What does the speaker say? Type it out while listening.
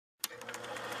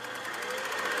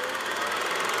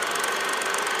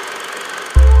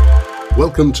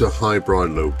Welcome to Highbrow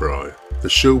Lowbrow, the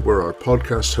show where our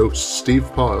podcast hosts Steve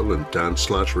Powell and Dan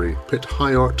Slattery pit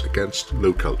high art against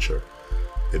low culture.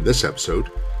 In this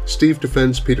episode, Steve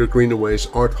defends Peter Greenaway's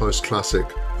arthouse classic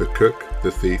The Cook,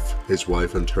 the Thief, His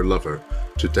Wife and Her Lover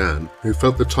to Dan, who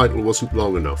felt the title wasn't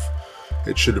long enough.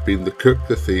 It should have been The Cook,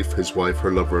 the Thief, His Wife,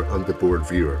 Her Lover and the Bored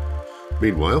Viewer.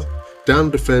 Meanwhile, Dan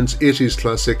defends 80s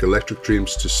classic Electric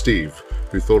Dreams to Steve,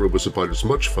 who thought it was about as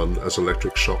much fun as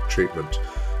electric shock treatment.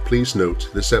 Please note,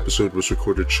 this episode was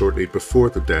recorded shortly before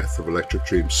the death of Electric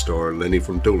Dreams star Lenny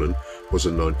Von Dohlen was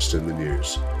announced in the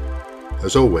news.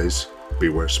 As always,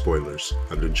 beware spoilers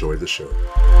and enjoy the show.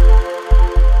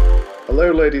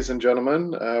 Hello, ladies and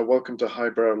gentlemen. Welcome to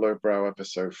Highbrow Lowbrow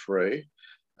episode 3.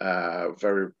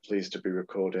 Very pleased to be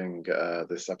recording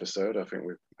this episode. I think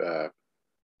we've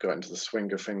got into the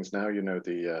swing of things now. You know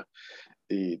the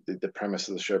premise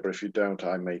of the show, but if you don't,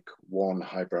 I make one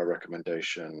highbrow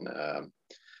recommendation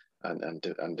and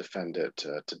defend it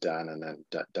to Dan, and then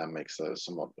Dan makes a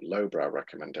somewhat lowbrow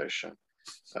recommendation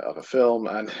of a film,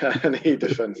 and he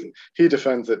defends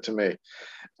it to me.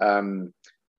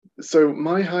 So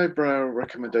my highbrow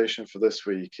recommendation for this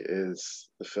week is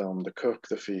the film The Cook,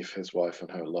 the Thief, His Wife and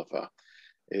Her Lover.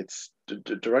 It's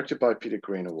directed by Peter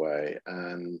Greenaway,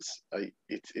 and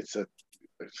it's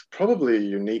probably a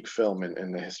unique film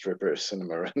in the history of British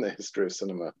cinema and the history of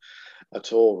cinema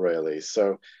at all, really.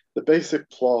 So the basic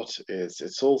plot is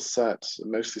it's all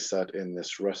mostly set in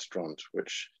this restaurant,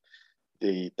 which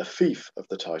the thief of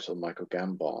the title, Michael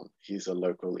Gambon, he's a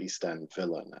local East End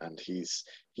villain, and he's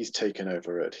taken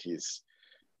over it. He's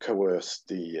coerced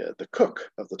the cook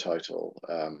of the title,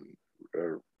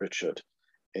 Richard,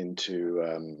 into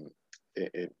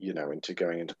into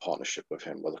going into partnership with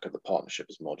him. Well, look at the partnership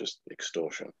as more just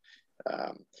extortion.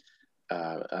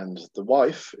 And the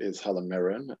wife is Helen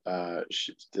Mirren.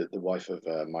 She's the wife of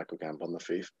Michael Gambon, the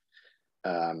thief.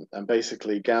 And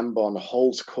basically, Gambon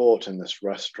holds court in this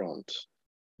restaurant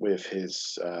with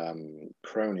his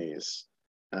cronies,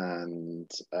 and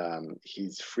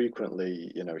he's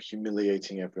frequently,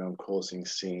 humiliating everyone, causing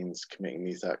scenes, committing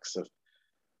these acts of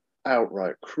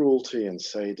outright cruelty and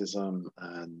sadism,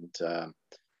 and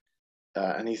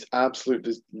he's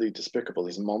absolutely despicable.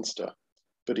 He's a monster.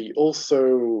 But he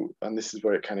also, and this is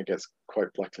where it kind of gets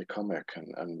quite blackly comic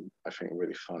and I think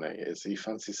really funny, is he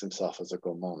fancies himself as a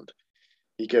gourmand.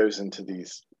 He goes into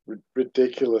these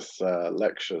ridiculous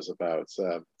lectures about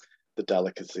the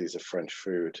delicacies of French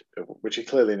food, which he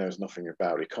clearly knows nothing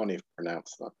about. He can't even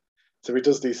pronounce them. So he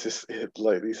does these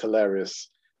hilarious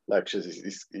lectures.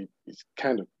 He's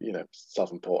kind of,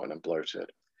 self-important and bloated.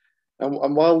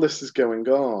 And while this is going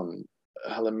on,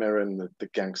 Helen Mirren, the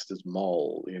gangster's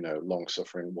mole,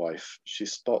 long-suffering wife, she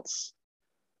spots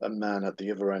a man at the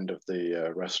other end of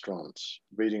the restaurant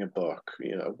reading a book,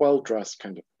 a well-dressed,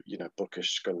 kind of,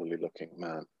 bookish, scholarly-looking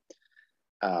man.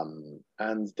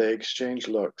 And they exchange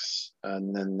looks,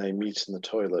 and then they meet in the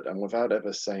toilet, and without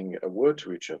ever saying a word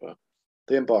to each other,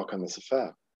 they embark on this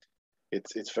affair.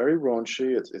 It's very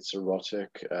raunchy. It's erotic.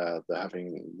 They're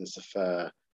having this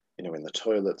affair, in the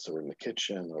toilets or in the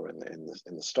kitchen or in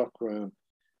the stock room,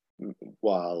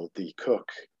 while the cook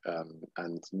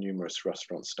and numerous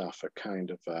restaurant staff are kind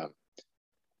of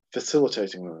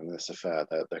facilitating them in this affair.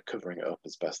 They're covering it up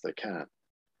as best they can,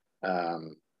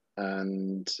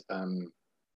 and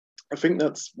I think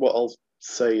that's what I'll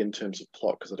say in terms of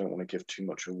plot, because I don't want to give too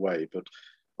much away. But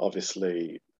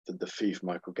obviously, the thief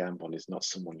Michael Gambon is not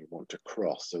someone you want to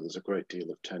cross, so there's a great deal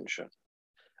of tension.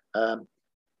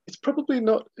 It's probably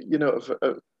not,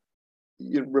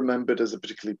 remembered as a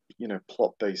particularly,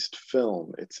 plot-based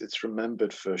film. It's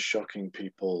remembered for shocking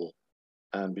people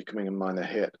and becoming a minor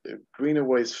hit.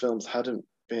 Greenaway's films hadn't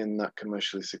been that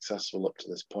commercially successful up to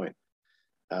this point,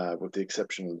 with the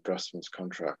exception of Dressman's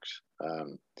Contract.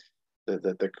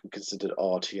 They're considered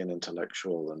arty and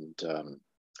intellectual, and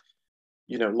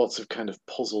lots of kind of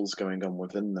puzzles going on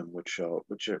within them, which are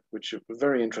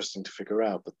very interesting to figure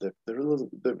out, but they're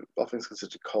often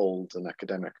considered cold and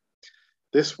academic.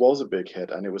 This was a big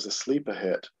hit, and it was a sleeper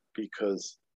hit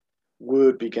because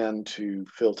word began to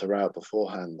filter out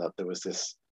beforehand that there was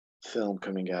this film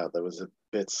coming out that was a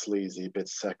bit sleazy, a bit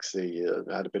sexy, it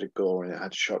had a bit of gore, and it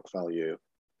had shock value.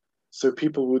 So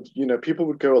people would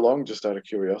go along just out of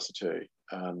curiosity,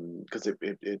 because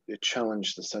it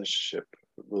challenged the censorship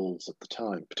rules at the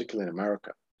time, particularly in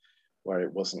America, where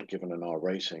it wasn't given an R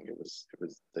rating. It was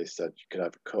they said you could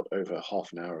have cut over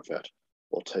half an hour of it,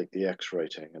 or take the X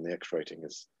rating, and the X rating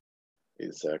is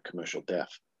commercial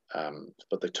death.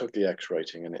 But they took the X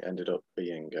rating, and it ended up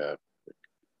being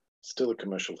still a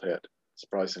commercial hit,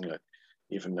 surprisingly,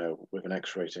 even though with an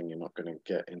X rating you're not going to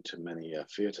get into many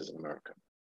theaters in America.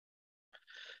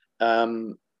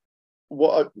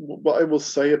 What I will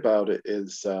say about it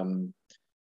is,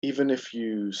 even if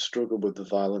you struggle with the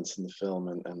violence in the film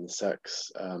and the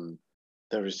sex,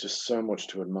 there is just so much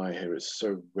to admire here. It's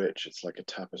so rich. It's like a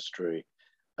tapestry.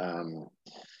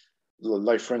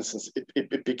 Like, for instance,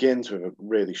 it begins with a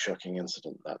really shocking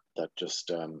incident that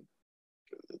just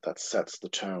that sets the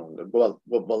tone. Well,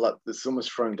 it's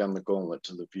almost throwing down the gauntlet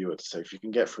to the viewer to say, if you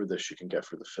can get through this, you can get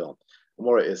through the film. And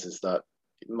what it is that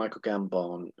Michael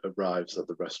Gambon arrives at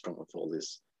the restaurant with all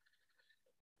his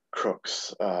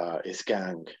crooks, his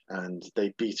gang, and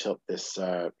they beat up this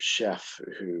chef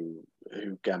who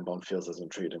Gambon feels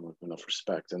hasn't treated him with enough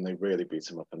respect, and they really beat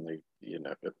him up, and they,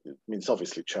 I mean, it's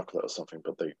obviously chocolate or something,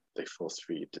 but they force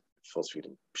feed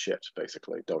him shit,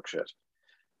 basically dog shit,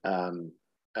 and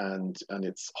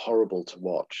it's horrible to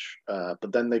watch.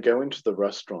 But then they go into the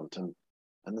restaurant, and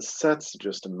the sets are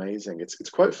just amazing. It's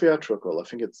quite theatrical. I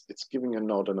think it's giving a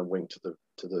nod and a wink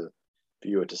to the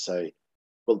viewer to say,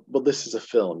 well, this is a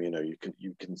film.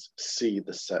 You can see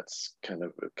the sets kind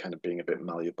of being a bit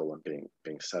malleable and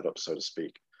being set up, so to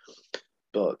speak.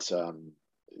 But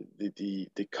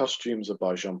the costumes are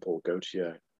by Jean-Paul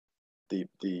Gaultier. They've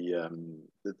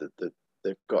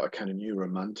got a kind of new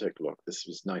romantic look. This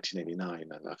was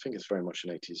 1989, and I think it's very much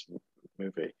an 80s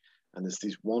movie. And there's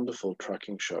these wonderful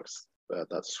tracking shots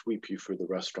that sweep you through the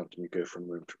restaurant, and you go from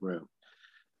room to room.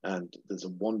 And there's a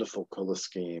wonderful color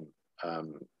scheme.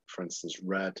 For instance,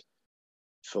 red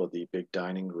for the big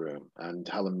dining room, and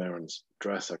Helen Mirren's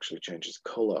dress actually changes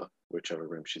color whichever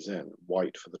room she's in.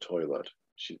 White for the toilet.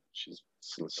 She's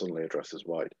suddenly her dress is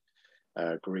white.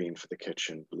 Green for the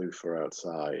kitchen, blue for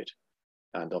outside.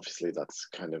 And obviously that's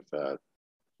kind of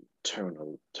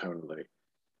tonally,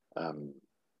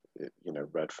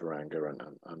 red for anger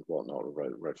and whatnot,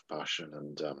 red for passion.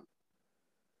 And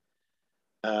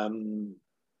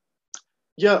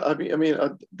yeah, I mean,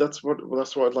 that's what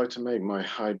I'd like to make my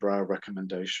highbrow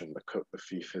recommendation: the cook, the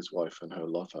thief, his wife, and her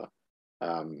lover.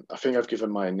 I think I've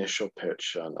given my initial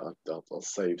pitch, and I'll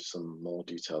save some more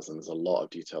details. And there's a lot of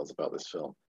details about this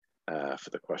film for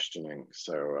the questioning.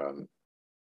 So,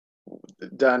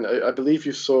 Dan, I believe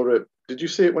you saw it. Did you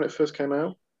see it when it first came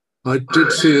out? I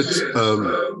did see it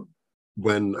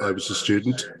when I was a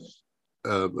student.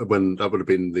 When that would have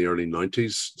been in the early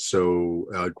 90s. So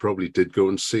I probably did go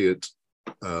and see it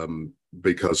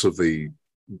because of I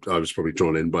was probably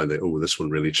drawn in by this one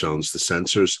really challenged the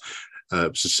censors.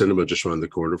 It's a cinema just around the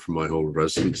corner from my whole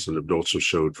residence, and it also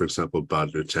showed, for example,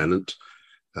 Bad Lieutenant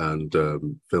and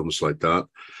films like that.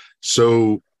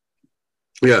 So,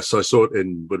 yes, I saw it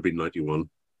would have been 91.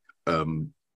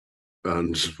 And,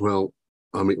 well,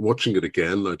 I mean, watching it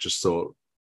again, I just thought,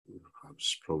 I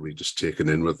was probably just taken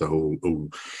in with the whole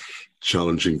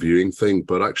challenging viewing thing.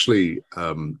 But actually,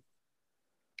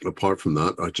 apart from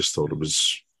that, I just thought it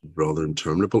was rather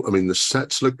interminable. I mean, the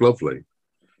sets look lovely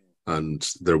and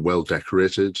they're well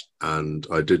decorated. And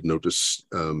I did notice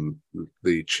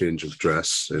the change of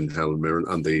dress in Helen Mirren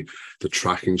and the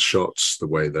tracking shots, the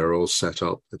way they're all set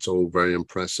up. It's all very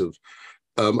impressive.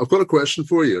 I've got a question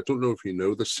for you. I don't know if you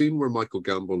know the scene where Michael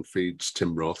Gambon feeds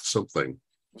Tim Roth something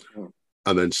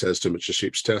and then says to him it's a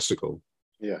sheep's testicle.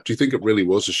 Yeah. Do you think it really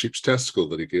was a sheep's testicle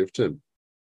that he gave to him?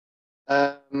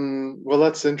 Well,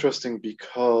 that's interesting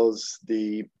because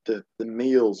the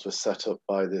meals were set up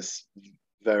by this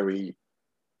very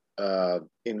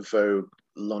in vogue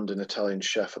London Italian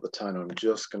chef at the time. I'm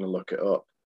just going to look it up.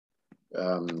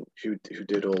 Who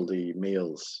did all the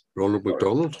meals? Ronald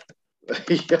McDonald?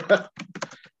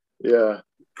 Yeah.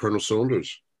 Colonel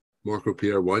Saunders? Marco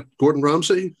Pierre White? Gordon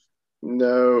Ramsay?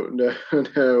 No.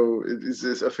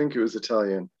 I think it was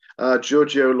Italian.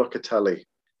 Giorgio Locatelli.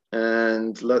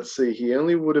 And let's see, he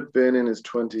only would have been in his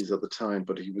 20s at the time,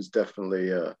 but he was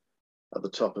definitely at the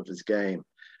top of his game.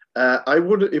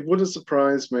 It would have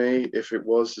surprised me if it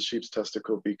was the sheep's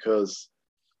testicle, because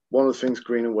one of the things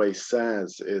Greenaway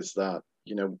says is that,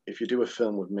 if you do a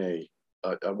film with me,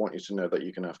 I want you to know that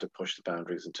you're going to have to push the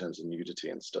boundaries in terms of nudity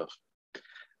and stuff.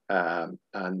 And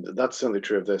that's certainly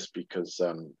true of this, because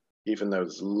even though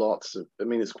there's lots of,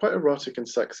 it's quite erotic and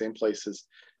sexy in places,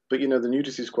 but, the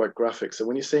nudity is quite graphic. So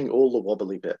when you're seeing all the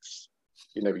wobbly bits,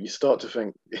 you start to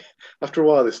think, after a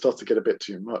while, it starts to get a bit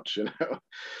too much,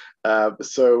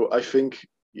 So I think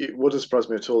it wouldn't surprise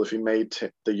me at all if he made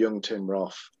the young Tim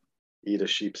Roth eat a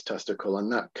sheep's testicle.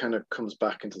 And that kind of comes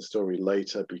back into the story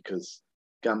later, because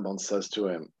Gambon says to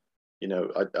him,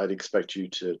 I'd expect you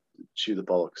to chew the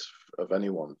bollocks of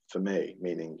anyone for me,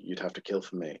 meaning you'd have to kill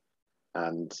for me.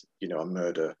 And, a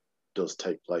murder does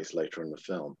take place later in the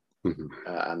film. Mm-hmm.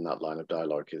 And that line of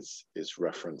dialogue is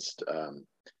referenced.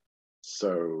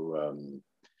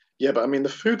 Yeah, but I mean, the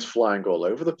food's flying all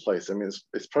over the place. I mean,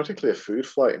 it's practically a food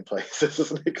fight in places,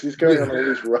 isn't it? Because he's going on all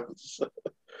these runs.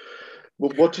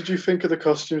 Well, what did you think of the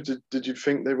costumes? Did you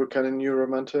think they were kind of new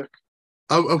romantic?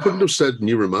 I wouldn't have said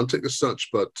new romantic as such,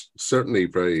 but certainly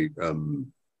very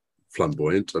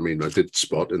flamboyant. I mean, I did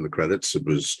spot in the credits it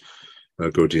was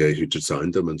Gautier who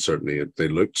designed them, and certainly they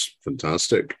looked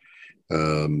fantastic.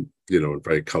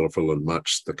 Very colourful and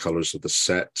matched the colours of the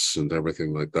sets and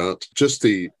everything like that. Just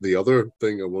the other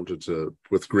thing I wanted to,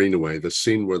 with Greenaway, the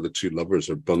scene where the two lovers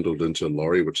are bundled into a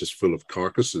lorry, which is full of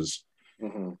carcasses.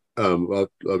 Mm-hmm. I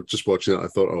was just watching that. I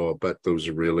thought, oh, I bet those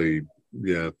are really,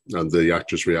 and the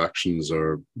actors' reactions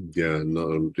are,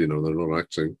 not, they're not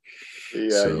acting. Yeah,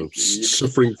 So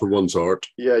suffering for one's art.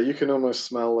 Yeah, you can almost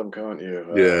smell them, can't you?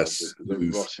 Yes.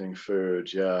 The rotting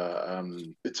food, yeah.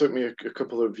 It took me a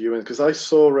couple of viewings because I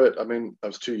saw it. I mean, I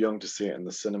was too young to see it in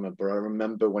the cinema, but I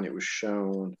remember when it was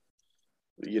shown,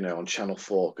 on Channel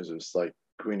 4, because it was like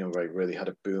Greenaway really had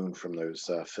a boon from those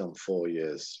Film 4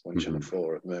 years when Channel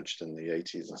 4 emerged in the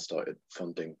 80s and started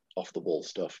funding off-the-wall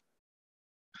stuff.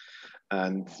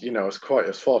 And, I was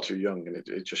far too young, and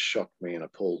it just shocked me and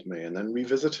appalled me. And then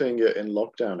revisiting it in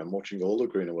lockdown and watching all of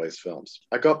Greenaway's films,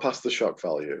 I got past the shock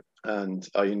value, and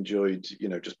I enjoyed,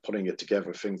 just putting it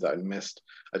together, things that I missed.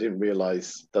 I didn't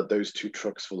realize that those 2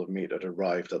 trucks full of meat had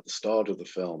arrived at the start of the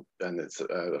film, and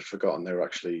I'd forgotten they were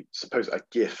actually supposed a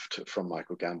gift from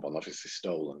Michael Gambon, obviously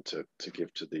stolen to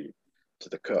give to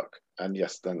the cook. And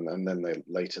yes, then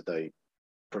they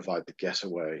provide the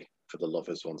getaway for the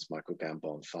lovers once Michael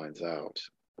Gambon finds out.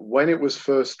 When it was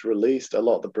first released, a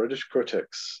lot of the British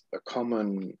critics, a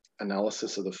common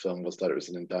analysis of the film was that it was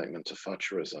an indictment of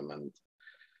Thatcherism. And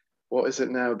what is it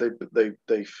now?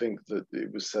 They think that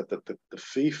it was said that the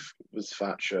thief was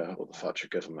Thatcher, or the Thatcher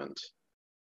government.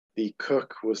 The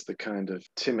cook was the kind of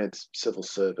timid civil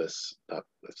service that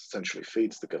essentially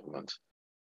feeds the government.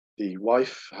 The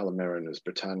wife, Helen Mirren, is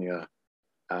Britannia,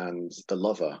 and the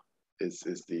lover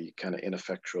is the kind of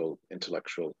ineffectual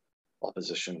intellectual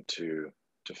opposition to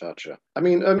Thatcher. I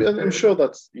mean, I'm sure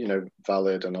that's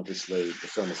valid, and obviously the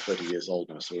film is 30 years old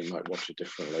now, so we might watch it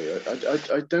differently.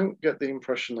 I don't get the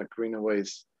impression that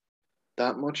Greenaway's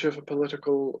that much of a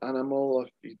political animal.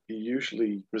 He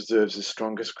usually reserves his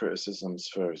strongest criticisms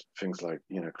for things like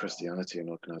Christianity and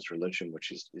organized religion, which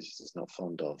he's not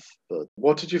fond of. But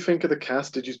what did you think of the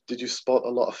cast? Did you spot a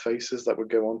lot of faces that would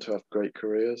go on to have great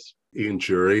careers? Ian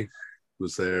Jury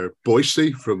was there.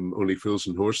 Boise from Only Fools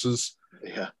and Horses.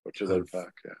 Yeah, which is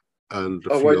back, yeah. And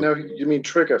now you mean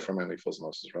Trigger from Only Fools and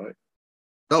Horses, right?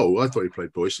 Oh, I thought he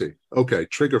played Boise. Okay,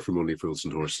 Trigger from Only Fools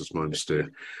and Horses, my mistake.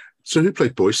 So who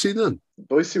played Boise then?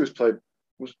 Boise was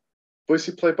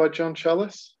Boise played by John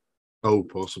Challis? Oh,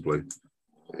 possibly.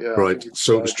 Yeah. Right.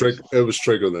 So it was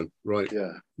Trigger then. Right.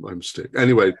 Yeah. My mistake.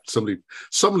 Anyway,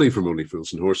 somebody from Only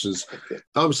Fools and Horses.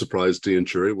 I was surprised Ian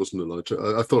Jury wasn't allowed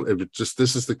to. I thought it would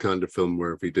this is the kind of film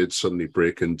where if he did suddenly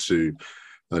break into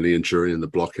an Ian Jury and the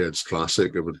Blockheads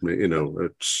classic, it would,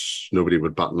 nobody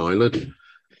would bat an eyelid.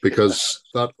 Because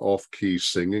that off-key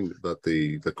singing that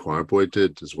the choir boy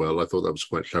did as well, I thought that was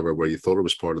quite clever, where you thought it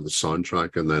was part of the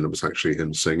soundtrack and then it was actually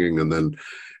him singing, and then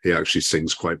he actually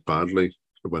sings quite badly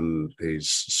when he's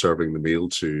serving the meal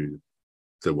to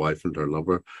the wife and her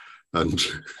lover. And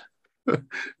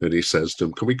and he says to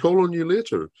him, "Can we call on you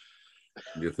later?"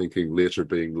 And you're thinking later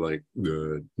being like,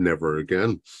 never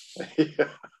again. Yeah.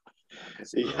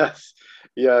 Yes.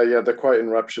 Yeah, they're quite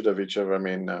enraptured of each other. I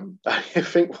mean, I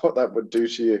think what that would do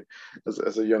to you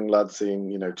as a young lad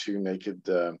seeing, 2 naked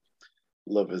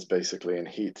lovers basically in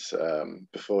heat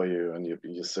before you, and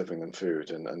you're serving them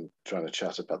food and trying to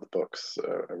chat about the books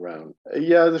around.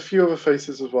 Yeah, there's a few other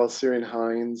faces as well. Ciarán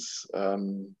Hinds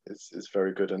is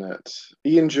very good in it.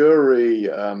 Ian Jury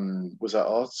was at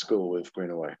art school with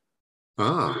Greenaway.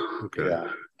 Ah, okay.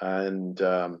 Yeah, and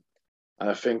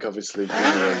I think obviously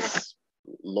Greenaway's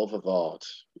love of art,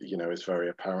 is very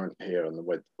apparent here, and the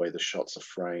way the shots are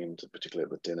framed, particularly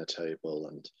at the dinner table,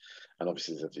 and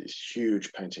obviously there's this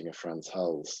huge painting of Frans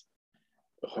Hals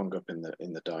hung up in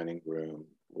the dining room,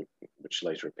 which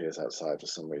later appears outside for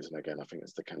some reason. Again, I think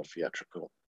it's the kind of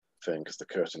theatrical thing, because the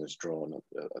curtain is drawn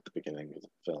at the beginning of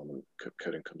the film, and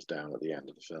curtain comes down at the end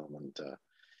of the film, and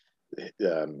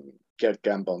Gerd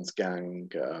Gambon's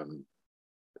gang.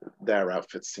 Their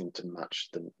outfits seem to match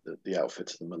the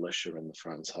outfits of the militia in the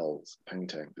Frans Hals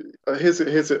painting. Here's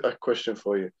a question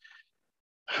for you.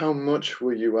 How much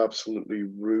were you absolutely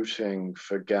rooting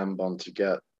for Gambon to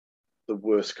get the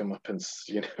worst comeuppance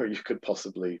you could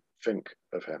possibly think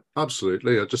of him?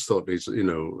 Absolutely. I just thought there's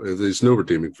no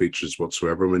redeeming features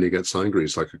whatsoever when he gets angry.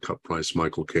 He's like a cut price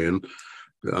Michael Caine.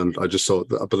 And I just thought,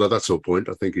 but that's the whole point.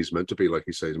 I think he's meant to be, like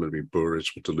you say, he's meant to be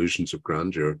boorish with delusions of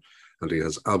grandeur, and he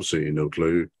has absolutely no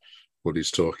clue what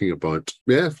he's talking about.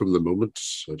 Yeah, from the moment,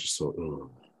 I just thought, oh,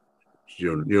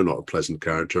 you're not a pleasant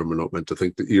character, and we're not meant to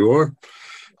think that you are.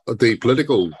 The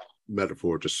political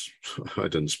metaphor, just I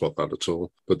didn't spot that at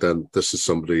all. But then this is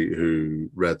somebody who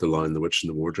read The Lion, the Witch, and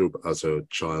the Wardrobe as a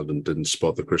child and didn't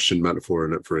spot the Christian metaphor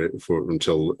in it for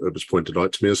until it was pointed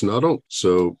out to me as an adult.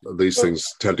 So these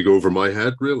things tend to go over my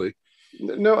head, really.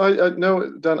 No,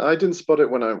 no, Dan. I didn't spot it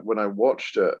when I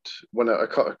watched it.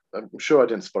 I'm sure I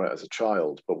didn't spot it as a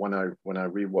child, but when I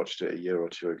rewatched it a year or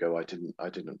two ago, I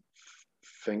didn't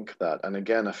think that. And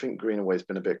again, I think Greenaway's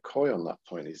been a bit coy on that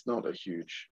point. He's not a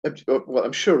huge. Well,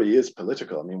 I'm sure he is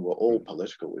political. I mean, we're all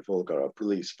political. We've all got our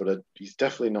beliefs, but he's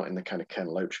definitely not in the kind of Ken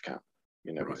Loach camp.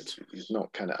 You know, right. he's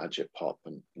not kind of agit pop,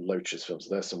 and Loach's films.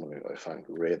 There's someone who I find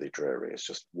really dreary. It's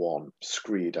just one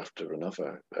screed after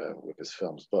another with his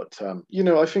films. But you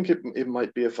know, I think it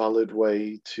might be a valid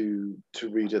way to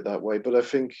read it that way. But I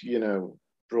think, you know,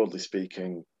 broadly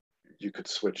speaking, you could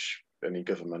switch any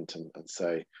government and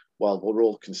say, well, we're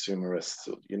all consumerists.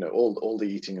 You know, all the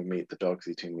eating of meat, the dogs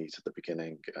eating meat at the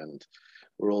beginning, and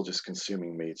we're all just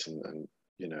consuming meat and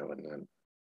you know and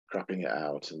crapping it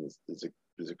out. And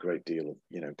there's a great deal of,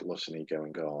 you know, gluttony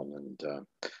going on, and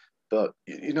but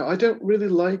you know, I don't really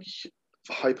like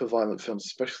hyper violent films,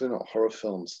 especially not horror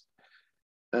films.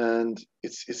 And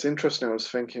it's interesting. I was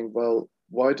thinking, well,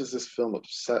 why does this film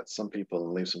upset some people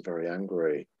and leaves them very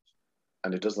angry,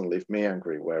 and it doesn't leave me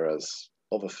angry? Whereas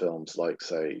other films, like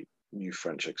say New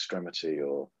French Extremity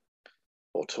or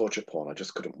torture porn, I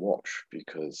just couldn't watch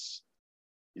because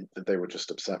they would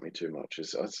just upset me too much.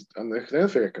 And the other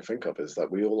thing I can think of is that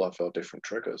we all have our different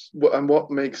triggers. And what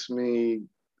makes me,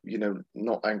 you know,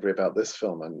 not angry about this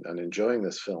film and enjoying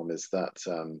this film is that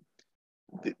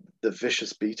the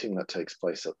vicious beating that takes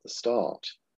place at the start.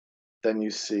 Then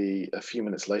you see, a few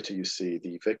minutes later, you see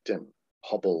the victim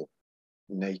hobble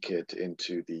naked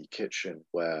into the kitchen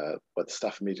where the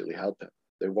staff immediately help him.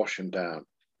 They wash him down.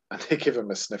 And they give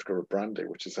him a snifter of brandy,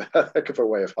 which is a heck of a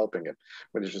way of helping him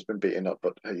when he's just been beaten up,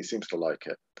 but he seems to like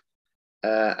it.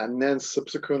 And then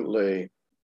subsequently,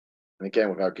 and again,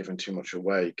 without giving too much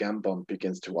away, Gambon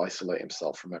begins to isolate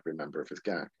himself from every member of his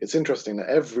gang. It's interesting that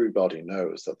everybody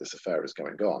knows that this affair is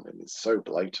going on, and it's so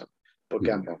blatant, but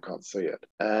Gambon can't see it.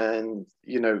 And,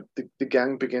 you know, the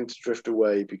gang begin to drift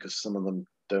away because some of them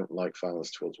don't like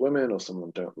violence towards women, or some of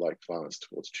them don't like violence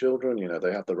towards children. You know,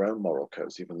 they have their own moral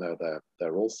codes, even though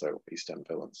they're also East End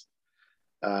villains.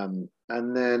 And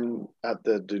then at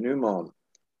the denouement,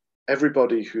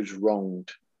 everybody who's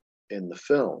wronged in the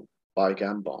film by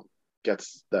Gambon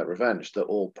gets their revenge. They're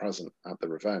all present at the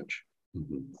revenge,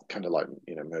 kind of like,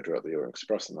 you know, Murder at the Orient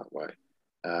Express in that way.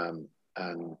 And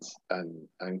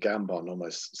Gambon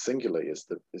almost singularly is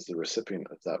the recipient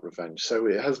of that revenge. So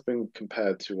it has been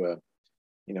compared to a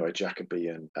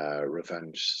Jacobean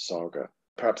revenge saga.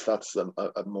 Perhaps that's a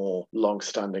more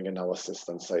long-standing analysis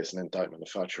than, say, it's an indictment of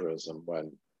Thatcherism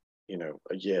when, you know,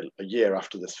 a year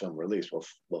after this film released, well,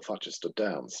 Thatcher stood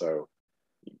down. So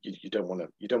you don't want to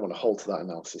hold to that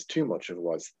analysis too much,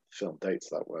 otherwise the film dates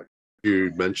that way.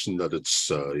 You mentioned that it's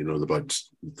about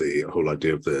the whole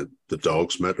idea of the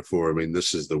dogs metaphor. I mean,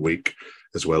 this is the week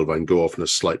as well, if I can go off on a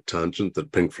slight tangent,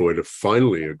 that Pink Floyd have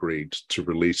finally agreed to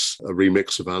release a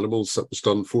remix of Animals that was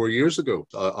done 4 years ago.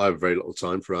 I have very little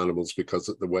time for Animals because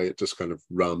of the way it just kind of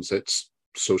rams its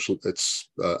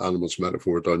Animals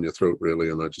metaphor down your throat, really,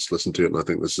 and I just listened to it and I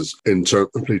think this is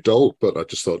interminably dull, but I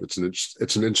just thought it's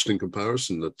an interesting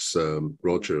comparison that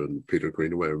Roger and Peter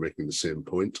Greenaway are making the same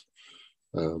point.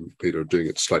 Peter doing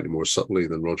it slightly more subtly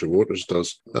than Roger Waters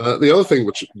does. The other thing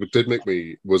which did make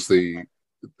me was the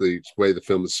way the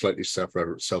film is slightly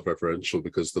self-referential,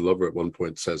 because the lover at one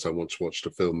point says, I once watched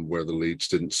a film where the leads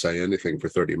didn't say anything for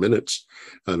 30 minutes.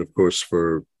 And of course,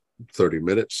 for 30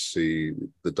 minutes, the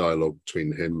dialogue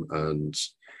between him and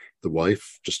the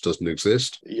wife just doesn't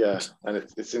exist. Yeah, and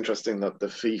it's interesting that the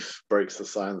thief breaks the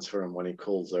silence for him when he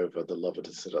calls over the lover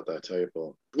to sit at their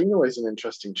table. Greenaway's an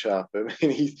interesting chap. I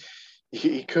mean,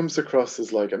 he comes across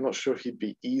as like, I'm not sure he'd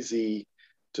be easy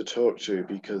to talk to,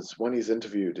 because when he's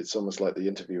interviewed, it's almost like the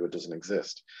interviewer doesn't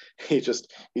exist. He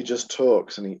just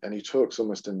talks, and he talks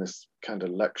almost in this kind of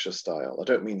lecture style. I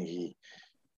don't mean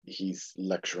he's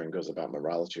lecturing us about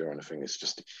morality or anything. It's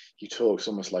just he talks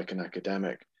almost like an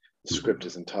academic. The script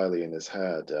is entirely in his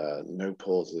head. No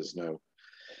pauses, no.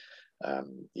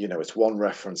 It's one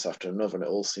reference after another, and it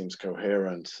all seems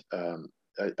coherent.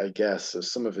 I guess so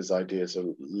some of his ideas are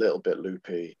a little bit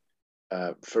loopy.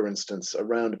 For instance,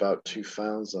 around about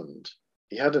 2000,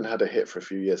 he hadn't had a hit for a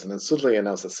few years, and then suddenly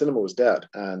announced that cinema was dead.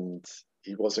 And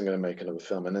he wasn't going to make another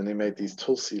film. And then they made these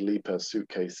Tulsi Leaper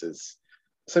suitcases,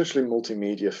 essentially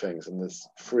multimedia things, and there's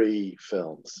 3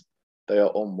 films. They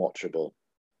are unwatchable.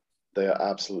 They are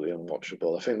absolutely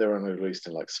unwatchable. I think they were only released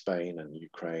in like Spain and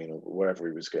Ukraine or wherever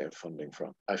he was getting funding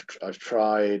from.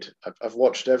 I've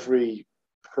watched every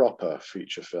proper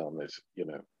feature film.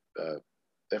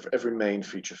 Every main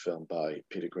feature film by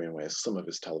Peter Greenaway, some of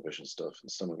his television stuff and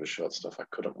some of his short stuff. I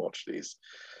couldn't watch these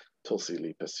Tulsi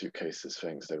Leaper suitcases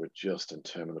things. They were just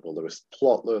interminable. They were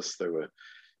plotless. They were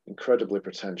incredibly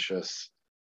pretentious.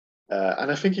 And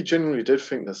I think he genuinely did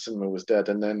think that cinema was dead.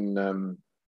 And then,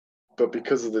 but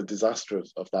because of the disaster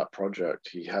of that project,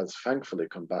 he has thankfully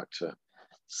come back to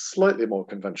slightly more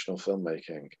conventional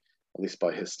filmmaking, at least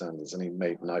by his standards. And he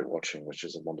made Night Watching, which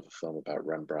is a wonderful film about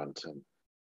Rembrandt, and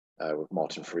with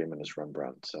Martin Freeman as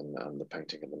Rembrandt, and the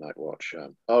painting of the Night Watch.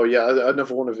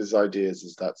 Another one of his ideas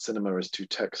is that cinema is too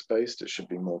text-based. It should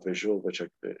be more visual, which I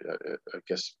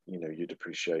guess you'd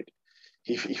appreciate.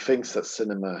 He thinks that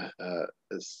cinema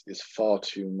is far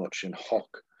too much in hock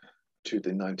to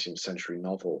the 19th century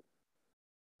novel,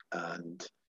 and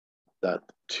that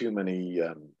too many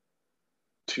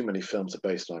films are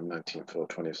based on 19th or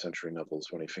 20th century novels,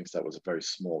 when he thinks that was a very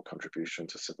small contribution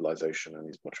to civilization, and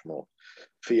he's much more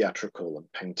theatrical and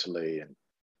painterly and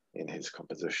in his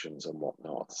compositions and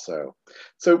whatnot. So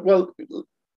well,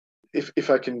 if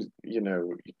I can,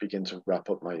 begin to wrap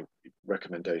up my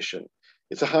recommendation,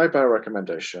 it's a highbrow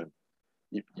recommendation.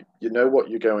 You know what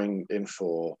you're going in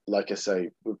for. Like I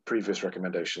say, with previous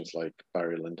recommendations like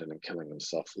Barry Lyndon and Killing Them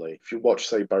Softly, if you watch,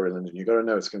 say, Barry Lyndon, you got to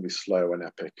know it's going to be slow and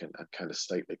epic and kind of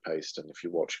stately paced. And if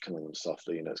you watch Killing Them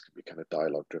Softly, it's going to be kind of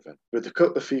dialogue driven. With The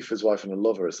Cook, the Thief, His Wife and a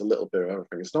Lover, it's a little bit of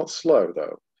everything. It's not slow,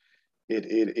 though. It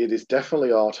is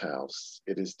definitely art house.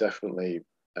 It is definitely,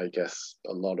 I guess,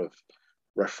 a lot of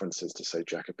references to, say,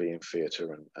 Jacobean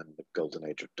theatre and the golden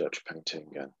age of Dutch painting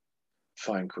and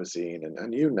fine cuisine,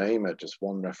 and you name it, just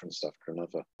one reference after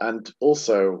another. And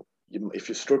also, if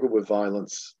you struggle with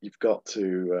violence, you've got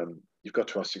to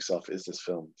ask yourself, is this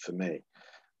film for me?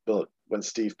 But when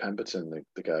Steve Pemberton,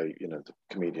 the guy, the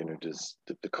comedian who does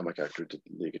the comic actor who did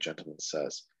League of Gentlemen,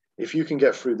 says, if you can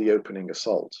get through the opening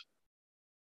assault,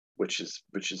 which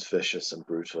is vicious and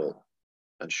brutal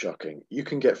and shocking, you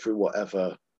can get through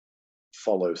whatever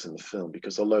follows in the film,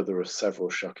 because although there are several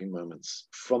shocking moments,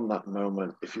 from that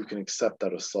moment, if you can accept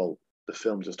that assault, the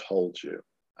film just holds you,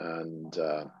 and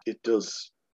it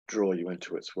does draw you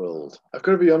into its world. I've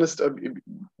got to be honest,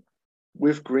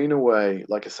 with Greenaway,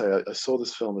 like I say, I saw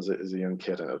this film as a young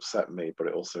kid, and it upset me, but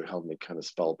it also held me kind of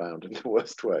spellbound in the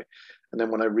worst way. And then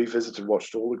when I revisited,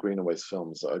 watched all the Greenaway's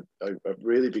films, I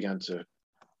really began to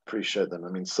appreciate them.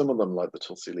 I mean, some of them, like the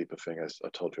Tulsi Leaper thing I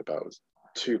told you about, was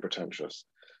too pretentious.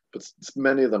 But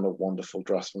many of them are wonderful.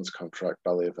 Draftsman's Contract,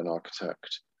 Ballet of an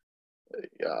Architect.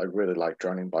 I really like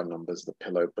Drowning by Numbers, The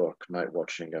Pillow Book, Night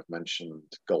Watching, I've mentioned.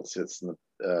 Goldsits and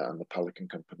the Pelican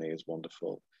Company is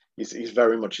wonderful. He's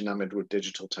very much enamored with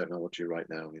digital technology right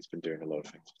now, and he's been doing a lot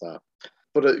of things with that.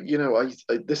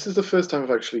 But, this is the first time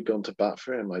I've actually gone to bat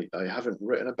for him. I haven't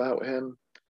written about him.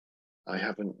 I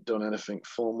haven't done anything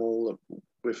formal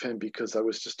with him because I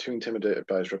was just too intimidated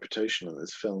by his reputation, and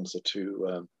his films are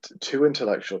too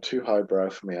intellectual, too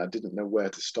highbrow for me. I didn't know where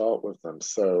to start with them,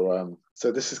 so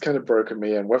this has kind of broken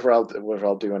me. And whether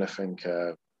I'll do anything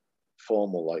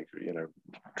formal, like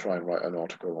try and write an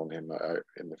article on him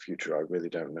in the future, I really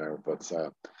don't know. But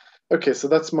okay, so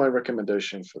that's my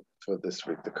recommendation for this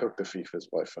week: The Cook, the Thief, His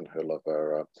Wife, and her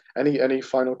Lover. Any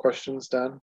final questions,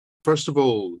 Dan? First of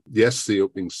all, yes, the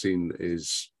opening scene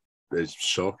is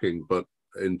shocking, but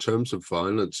in terms of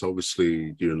violence,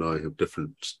 obviously you and I have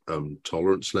different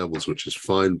tolerance levels, which is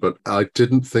fine, but I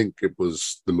didn't think it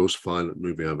was the most violent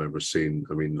movie I've ever seen.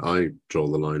 I mean, I draw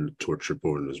the line at torture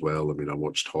porn as well. I mean, I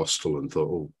watched Hostel and thought,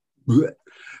 oh, bleh,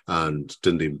 and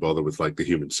didn't even bother with like The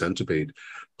Human Centipede.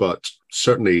 But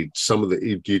certainly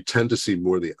you tend to see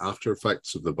more the after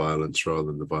effects of the violence rather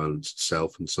than the violence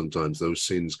itself, and sometimes those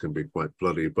scenes can be quite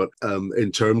bloody. But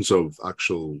in terms of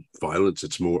actual violence,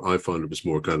 I found it was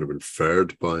more kind of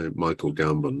inferred by Michael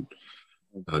Gambon,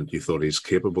 and you thought he's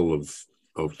capable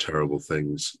of terrible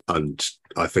things. And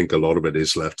I think a lot of it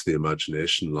is left to the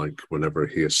imagination, like whenever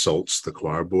he assaults the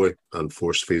choir boy and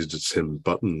force feeds him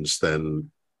buttons, then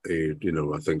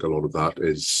I think a lot of that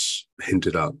is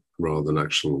hinted at rather than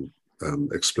actual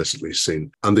explicitly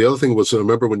seen. And the other thing was, I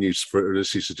remember when you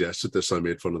initially suggested this, I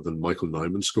made fun of the Michael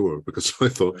Nyman score because I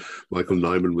thought Michael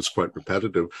Nyman was quite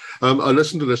repetitive. I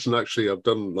listened to this, and actually I've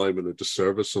done Nyman a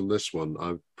disservice on this one.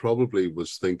 I probably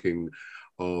was thinking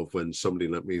of when somebody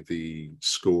lent me the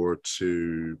score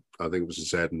to, I think it was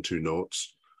Z and Two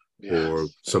Noughts, or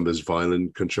Yes. some of his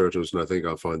violin concertos, and I think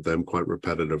I found them quite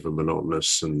repetitive and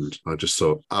monotonous. And I just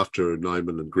thought after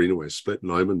Nyman and Greenaway split,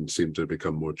 Nyman seemed to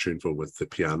become more tuneful with the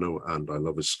piano, and I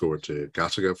love his score to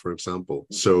Gattaca, for example.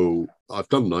 So I've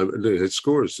done Nyman. His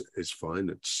score is fine.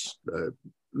 It's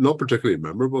not particularly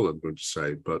memorable, I'm going to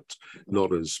say, but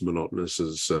not as monotonous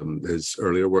as his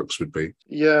earlier works would be.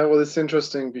 Yeah, well, it's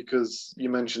interesting because you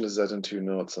mentioned A Z and Two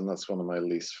Notes, and that's one of my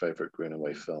least favorite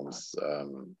Greenaway films.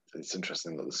 It's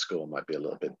interesting that the score might be a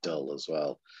little bit dull as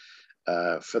well.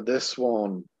 For this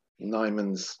one,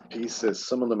 Nyman's pieces,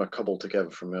 some of them are cobbled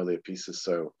together from earlier pieces.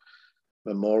 So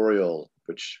Memorial,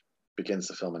 which begins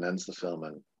the film and ends the film,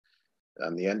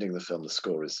 and the ending of the film, the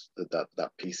score is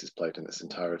that piece is played in its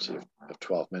entirety of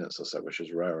 12 minutes or so, which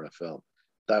is rare in a film.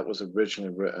 That was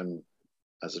originally written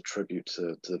as a tribute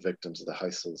to the victims of the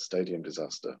Heysel Stadium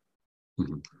disaster.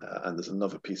 And there's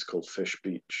another piece called Fish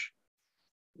Beach,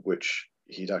 which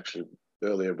he'd actually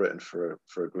earlier written for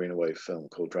a Greenaway film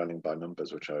called Drowning by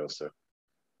Numbers, which I also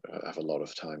have a lot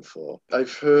of time for.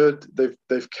 I've heard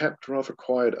they've kept rather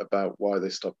quiet about why they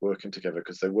stopped working together,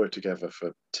 because they worked together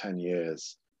for 10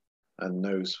 years. And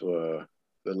those were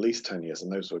at least 10 years,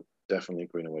 and those were definitely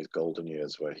Greenaway's golden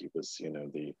years, where he was,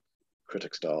 the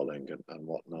critics' darling and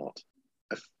whatnot.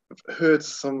 I've heard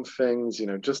some things,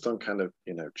 just on kind of,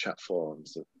 chat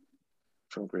forums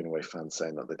from Greenaway fans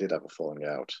saying that they did have a falling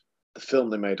out. The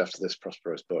film they made after this,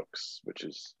 Prospero's Books, which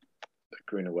is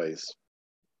Greenaway's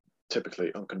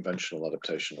typically unconventional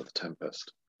adaptation of The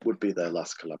Tempest, would be their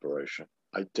last collaboration.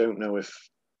 I don't know if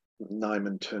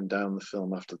Nyman turned down the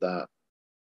film after that.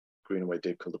 Greenaway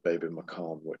did call The Baby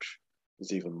Macomb, which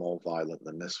is even more violent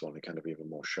than this one and kind of even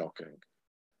more shocking.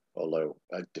 Although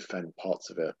I defend parts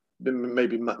of it.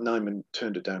 Maybe Nyman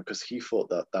turned it down because he thought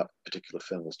that particular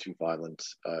film was too violent.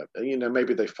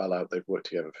 Maybe they fell out, they've worked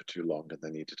together for too long and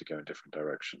they needed to go in different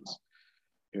directions.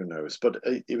 Who knows? But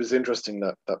it was interesting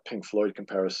that Pink Floyd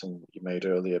comparison you made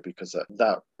earlier, because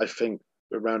that I think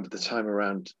around the time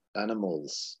around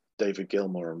Animals, David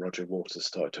Gilmour and Roger Waters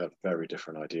started to have very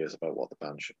different ideas about what the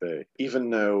band should be. Even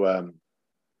though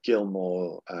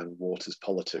Gilmour and Waters'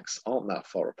 politics aren't that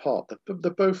far apart,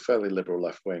 they're both fairly liberal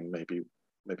left wing. Maybe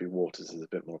Waters is a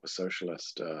bit more of a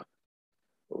socialist.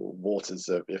 Waters,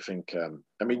 I think,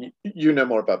 you know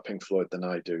more about Pink Floyd than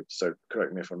I do, so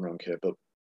correct me if I'm wrong here, but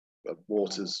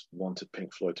Waters wanted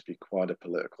Pink Floyd to be quite a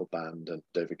political band, and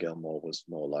David Gilmour was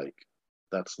more like,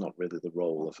 that's not really the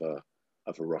role of a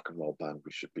rock and roll band.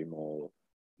 We should be more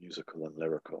musical and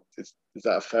lyrical. Is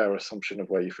that a fair assumption of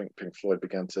where you think Pink Floyd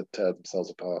began to tear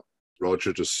themselves apart?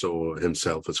 Roger just saw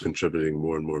himself as contributing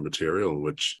more and more material,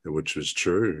 which was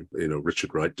true.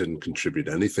 Richard Wright didn't contribute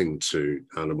anything to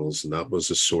Animals, and that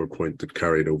was a sore point that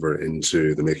carried over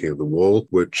into the making of The Wall,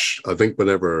 which I think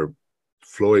whenever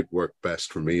Floyd worked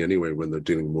best for me anyway, when they're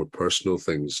dealing more personal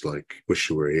things like Wish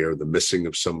You Were Here, the missing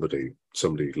of somebody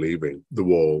leaving, The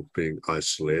Wall being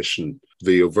isolation.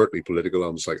 The overtly political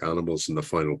albums like Animals and The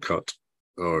Final Cut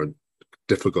are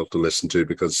difficult to listen to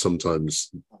because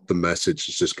sometimes the message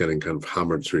is just getting kind of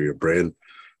hammered through your brain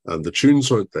and the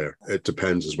tunes aren't there. It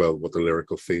depends as well what the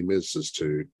lyrical theme is as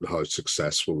to how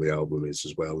successful the album is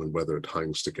as well, and whether it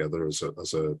hangs together as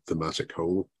a thematic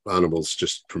whole. Animals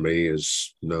just for me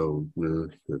is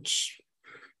it's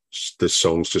the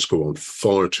songs just go on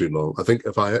far too long. I think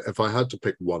if I had to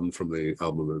pick one from the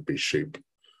album, it would be Sheep,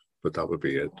 but that would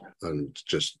be it. And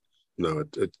just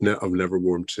I've never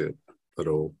warmed to it at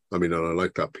all. I mean, and I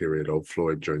like that period of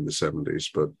Floyd during the 70s,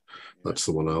 but that's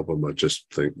the one album I just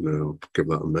think, no, give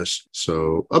that a miss.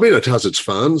 So, I mean, it has its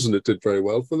fans and it did very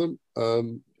well for them,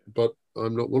 but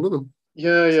I'm not one of them.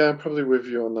 Yeah, I'm probably with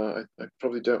you on that. I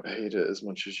probably don't hate it as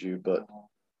much as you, but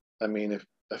I mean,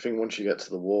 I think once you get to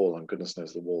The Wall, and goodness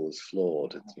knows The Wall is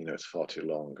flawed, it's far too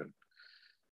long,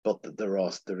 but there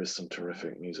is some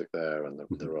terrific music there, and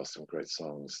there are some great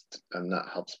songs, and that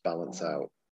helps balance out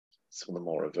some of the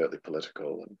more overtly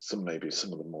political and maybe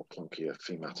some of the more clunkier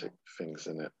thematic things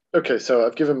in it. Okay, so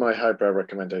I've given my highbrow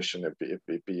recommendation.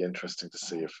 It'd be interesting to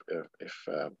see if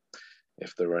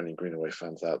there are any Greenaway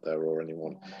fans out there, or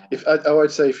anyone.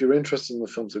 I'd say if you're interested in the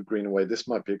films of Greenaway, this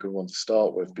might be a good one to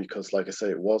start with, because, like I say,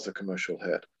 it was a commercial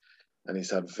hit, and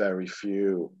he's had very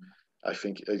few. I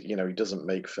think he doesn't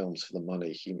make films for the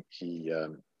money. I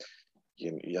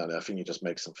think he just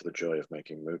makes them for the joy of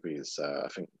making movies. I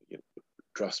think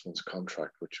Draftsman's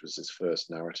Contract, which was his first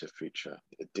narrative feature,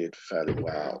 it did fairly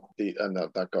well. And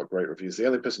that got great reviews. The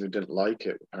only person who didn't like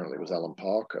it apparently was Alan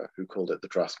Parker, who called it the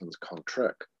Draftsman's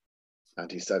Contract. And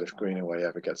he said if Greenaway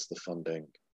ever gets the funding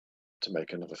to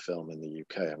make another film in the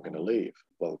UK. I'm going to leave.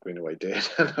 Well, Greenaway did,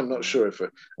 and I'm not sure if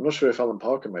Alan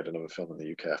Parker made another film in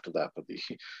the UK after that, but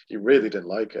he really didn't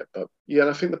like it. But yeah,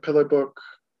 and I think The Pillow Book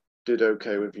did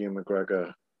okay with Ewan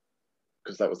McGregor,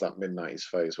 because that was that mid-90s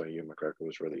phase where Ewan McGregor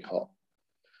was really hot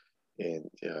in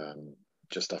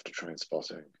just after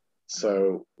Trainspotting.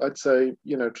 So I'd say,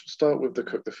 start with The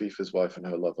Cook, the Thief, His Wife and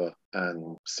Her Lover,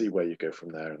 and see where you go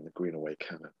from there in the Greenaway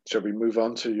canon. Shall we move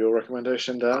on to your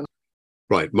recommendation, Dan?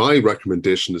 Right. My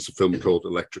recommendation is a film called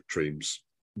Electric Dreams,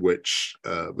 which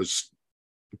was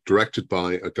directed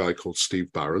by a guy called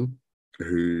Steve Barron,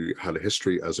 who had a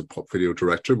history as a pop video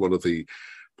director. One of the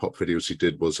pop videos he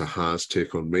did was Aha's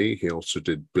Take on Me. He also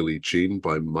did Billie Jean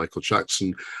by Michael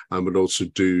Jackson, and would also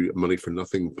do Money for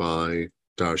Nothing by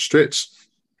Dire Straits.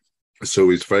 So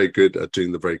he's very good at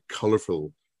doing the very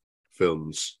colourful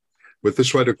films. With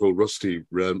this writer called Rusty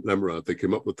Lemrad, they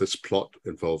came up with this plot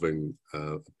involving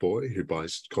a boy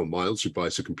called Miles, who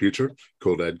buys a computer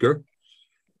called Edgar,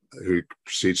 who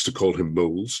proceeds to call him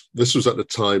Moles. This was at the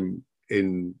time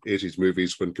in 80s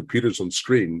movies when computers on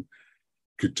screen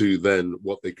could do then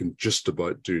what they can just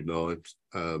about do now.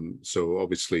 So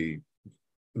obviously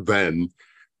then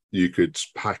you could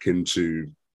hack into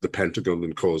the Pentagon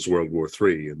and cause World War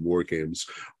III in war games,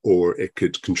 or it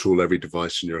could control every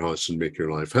device in your house and make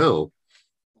your life hell,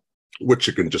 which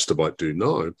it can just about do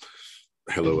now.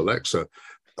 Hello, Alexa.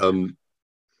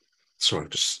 Sorry,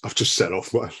 I've just set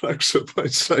off my Alexa by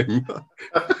saying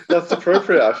that. That's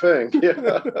appropriate, I think.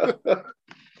 Yeah.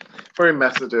 Very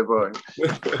meta, dear boy.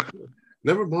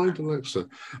 Never mind, Alexa.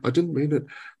 I didn't mean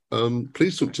it.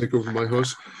 Please don't take over my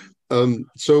house.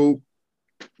 So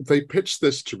they pitched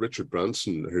this to Richard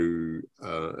Branson, who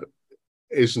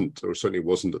isn't, or certainly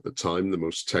wasn't at the time, the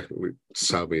most technically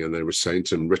savvy. And they were saying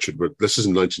to him, Richard, this is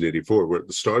in 1984. We're at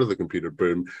the start of the computer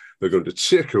boom. They're going to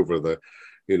take over the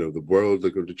world.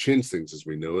 They're going to change things as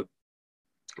we know it,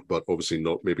 but obviously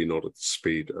maybe not at the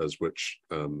speed as which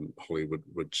Hollywood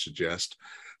would suggest.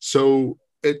 So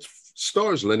it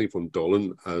stars Lenny Von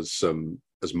Dohlen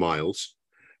as Miles,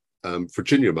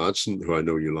 Virginia Madsen, who I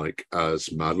know you like,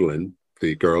 as Madeline,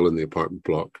 the girl in the apartment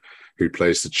block who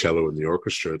plays the cello in the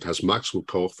orchestra. It has Maxwell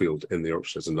Caulfield in the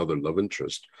orchestra as another love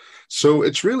interest. So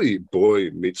it's really boy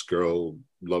meets girl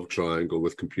love triangle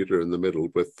with computer in the middle,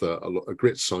 with a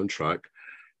great soundtrack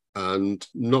and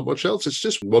not much else. It's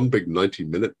just one big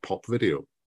 90-minute pop video,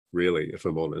 really, if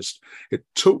I'm honest. It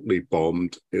totally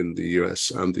bombed in the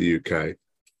US and the UK,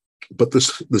 but the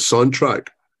soundtrack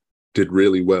did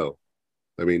really well.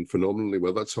 I mean, phenomenally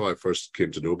well. That's how I first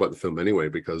came to know about the film anyway,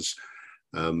 because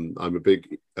I'm a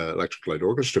big Electric Light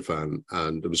Orchestra fan,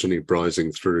 and I was only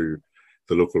browsing through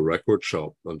the local record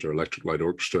shop under Electric Light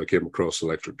Orchestra. I came across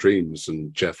Electric Dreams,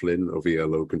 and Jeff Lynne of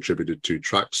ELO contributed 2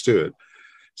 tracks to it.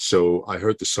 So I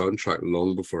heard the soundtrack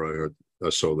long before I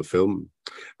saw the film,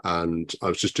 and I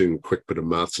was just doing a quick bit of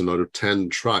maths, and out of 10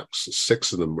 tracks,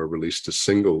 6 of them were released as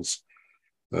singles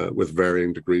with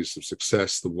varying degrees of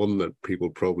success. The one that people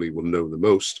probably will know the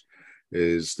most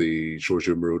is the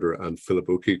Giorgio Moroder and Philip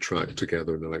Oakey track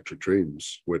together in Electric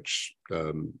Dreams, which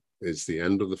is the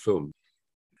end of the film.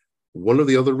 One of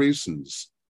the other reasons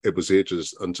it was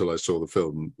ages until I saw the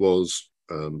film was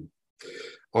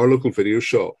our local video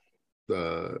shop,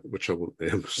 which I won't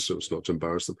name so it's not to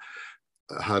embarrass them,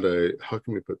 had a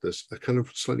kind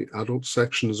of slightly adult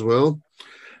section as well.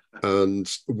 And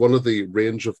one of the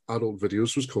range of adult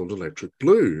videos was called Electric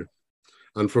Blue.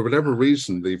 And for whatever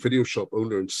reason, the video shop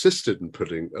owner insisted in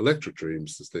putting Electric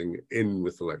Dreams, this thing, in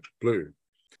with Electric Blue.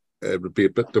 It would be a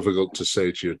bit difficult to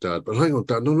say to your dad, but hang on,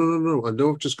 Dad, no. I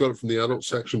know I've just got it from the adult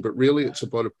section, but really it's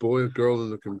about a boy, a girl,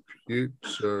 and a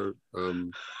computer.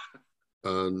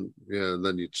 And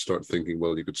then you'd start thinking,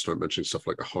 well, you could start mentioning stuff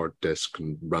like a hard disk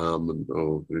and RAM, and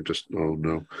oh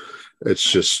no, it's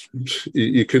just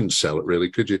you couldn't sell it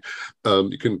really, could you?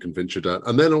 You couldn't convince your dad.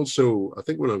 And then also, I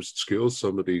think when I was at school,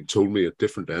 somebody told me a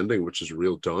different ending, which is a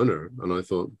real downer, and I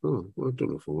thought, oh, well, I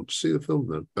don't know if I want to see the film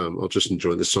then. I'll just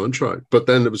enjoy the soundtrack. But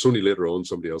then it was only later on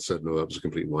somebody else said, no, that was a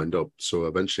complete wind up. So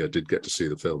eventually, I did get to see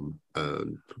the film.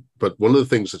 But one of the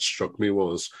things that struck me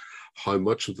was how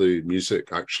much of the music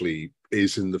actually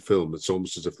is in the film. It's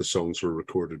almost as if the songs were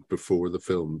recorded before the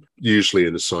film. Usually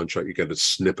in a soundtrack, you get a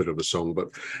snippet of a song, but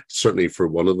certainly for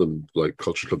one of them, like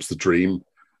Culture Club's The Dream,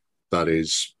 that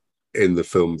is in the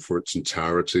film for its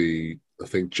entirety. I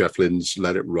think Jeff Lynne's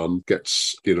Let It Run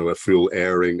gets, a full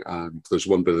airing, and there's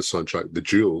one bit of the soundtrack, The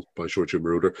Jewel by Giorgio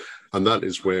Moroder, and that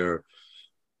is where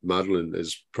Madeline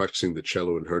is practicing the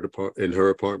cello in her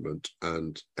apartment,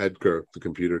 and Edgar, the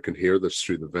computer, can hear this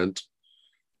through the vent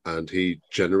and he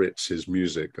generates his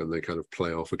music, and they kind of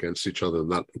play off against each other.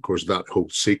 And that, of course, that whole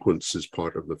sequence is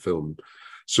part of the film.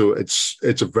 So it's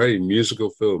a very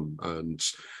musical film, and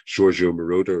Giorgio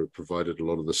Moroder provided a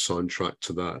lot of the soundtrack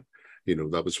to that.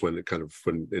 That was when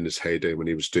when in his heyday, when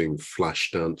he was doing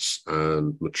Flashdance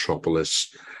and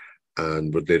Metropolis,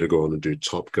 and would later go on and do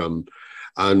Top Gun.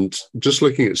 And just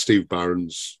looking at Steve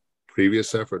Barron's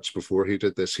previous efforts before he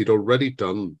did this, he'd already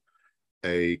done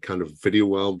a kind of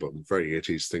video album, very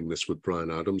 80s thing, this with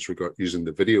Bryan Adams, using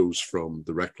the videos from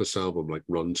the Reckless album, like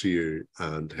Run to You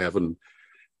and Heaven,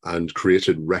 and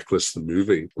created Reckless the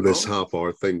movie, this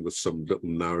half-hour thing with some little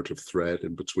narrative thread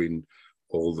in between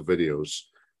all the videos.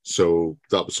 So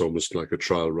that was almost like a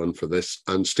trial run for this.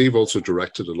 And Steve also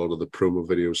directed a lot of the promo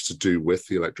videos to do with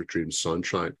the Electric Dreams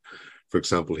soundtrack. For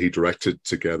example, he directed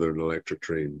Together in Electric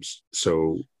Dreams.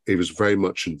 So he was very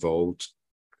much involved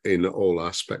in all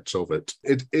aspects of it.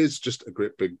 It is just a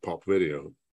great big pop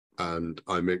video, and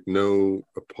I make no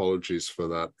apologies for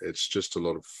that. It's just a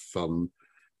lot of fun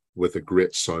with a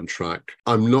great soundtrack.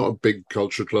 I'm not a big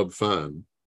Culture Club fan,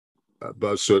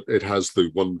 but so it has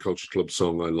the one Culture Club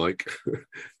song I like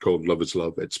called Love Is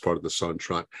Love. It's part of the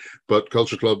soundtrack. But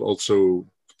Culture Club also,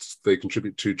 they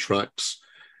contribute 2 tracks.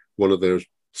 One of their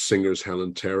singers,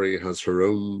 Helen Terry, has her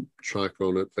own track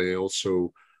on it. They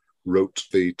also wrote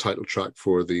the title track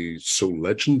for the soul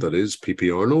legend that is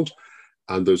P.P. Arnold.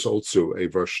 And there's also a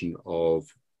version of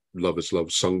Love Is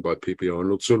Love sung by P.P.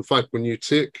 Arnold. So in fact, when you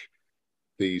take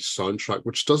the soundtrack,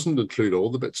 which doesn't include all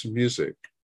the bits of music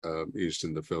used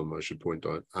in the film, I should point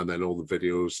out, and then all the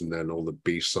videos and then all the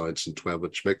B-sides and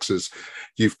 12-inch mixes,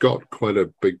 you've got quite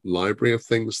a big library of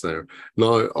things there.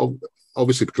 Now,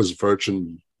 obviously, because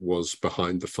Virgin was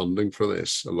behind the funding for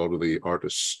this, a lot of the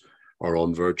artists are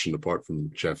on Virgin, apart from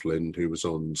Jeff Lynne, who was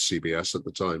on CBS at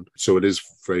the time. So it is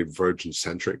very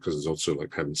Virgin-centric, because there's also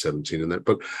like Heaven 17 in there.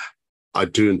 But I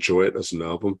do enjoy it as an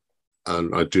album,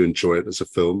 and I do enjoy it as a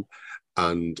film.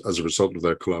 And as a result of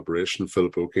their collaboration,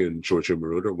 Philip Oakey and Giorgio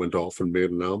Moroder went off and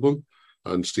made an album,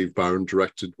 and Steve Barron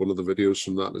directed one of the videos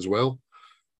from that as well.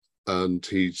 And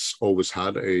he's always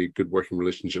had a good working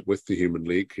relationship with the Human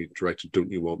League. He directed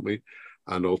Don't You Want Me,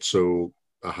 and also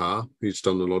Aha. He's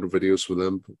done a lot of videos for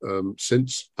them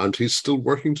since, and he's still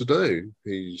working today.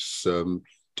 He's done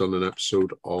an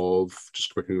episode of,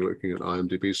 just quickly looking at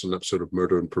IMDb, so an episode of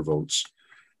Murder in Provence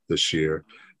this year.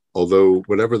 Although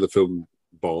whenever the film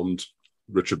bombed,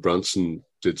 Richard Branson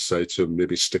did say to him,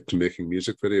 maybe stick to making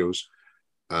music videos.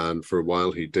 And for a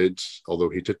while he did, although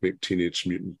he did make Teenage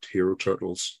Mutant Hero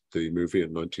Turtles, the movie,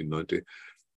 in 1990.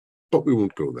 But we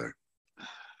won't go there.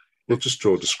 We'll just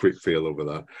draw a discreet veil over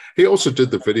that. He also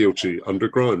did the video to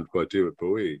Underground by David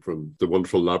Bowie from the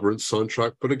wonderful Labyrinth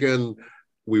soundtrack. But again,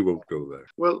 we won't go there.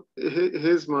 Well,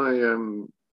 here's my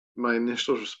my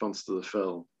initial response to the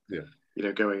film.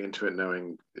 Yeah. Going into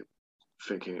it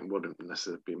thinking it wouldn't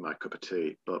necessarily be my cup of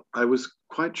tea, but I was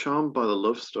quite charmed by the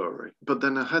love story. But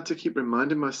then I had to keep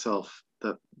reminding myself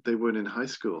that they weren't in high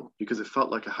school, because it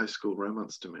felt like a high school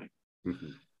romance to me.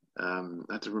 Mm-hmm.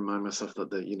 I had to remind myself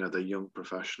that they're young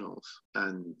professionals,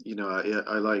 and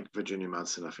I like Virginia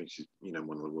Madsen. I think she's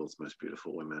one of the world's most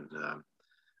beautiful women.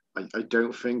 I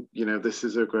don't think this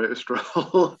is her greatest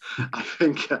role. I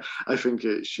think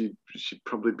she'd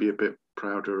probably be a bit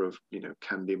prouder of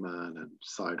Candyman and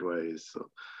Sideways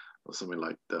or something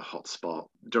like The Hot Spot,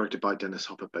 directed by Dennis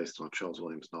Hopper, based on a Charles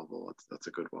Williams novel. That's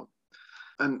a good one.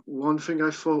 And one thing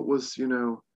I thought was,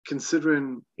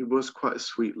 considering it was quite a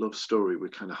sweet love story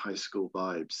with kind of high school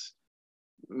vibes,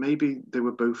 maybe they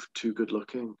were both too good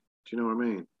looking. Do you know what I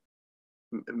mean?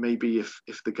 Maybe if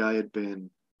the guy had been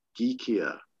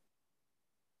geekier,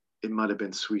 it might have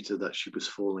been sweeter that she was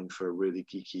falling for a really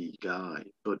geeky guy.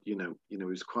 But he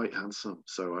was quite handsome,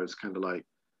 so I was kind of like,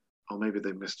 oh, maybe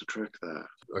they missed a trick there.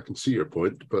 I can see your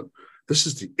point, but this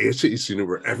is the 80s,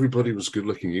 where everybody was good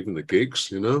looking, even the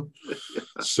geeks, Yeah.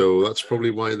 So that's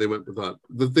probably why they went with that.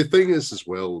 The thing is, as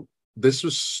well, this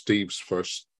was Steve's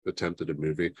first attempt at a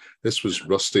movie. This was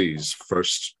Rusty's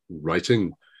first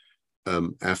writing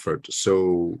effort.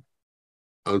 So,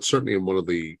 and certainly in one of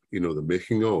the, the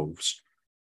making ofs,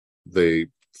 the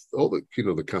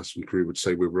cast and crew would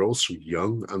say we were all so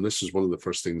young, and this is one of the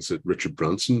first things that Richard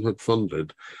Branson had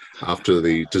funded after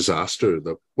the disaster.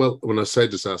 When I say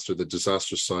disaster, the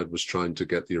disaster side was trying to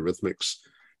get the Eurythmics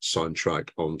soundtrack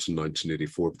onto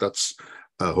 1984, but that's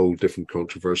a whole different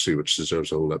controversy which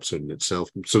deserves a whole episode in itself.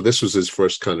 So this was his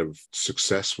first kind of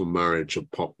successful marriage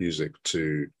of pop music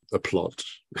to a plot,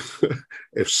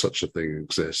 if such a thing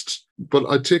exists. But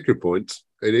I take your point.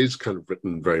 It is kind of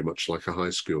written very much like a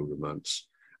high school romance,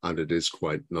 and it is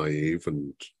quite naive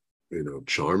and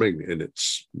charming in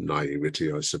its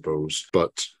naivety, I suppose.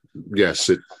 But yes,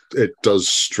 it does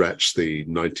stretch the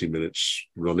 90 minutes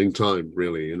running time,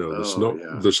 really. There's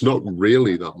not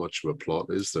really that much of a plot,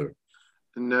 is there?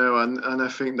 No, and I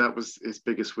think that was his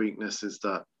biggest weakness, is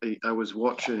that I was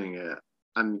watching it,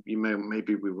 and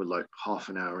maybe we were like half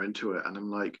an hour into it, and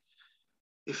I'm like,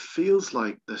 it feels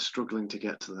like they're struggling to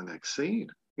get to the next scene.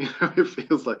 It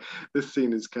feels like this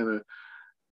scene is kind of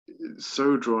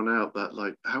so drawn out that,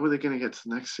 like, how are they going to get to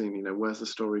the next scene? Where's the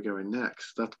story going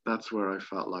next? That's where I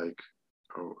felt like,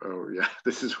 oh yeah,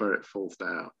 this is where it falls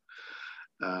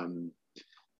down.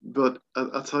 But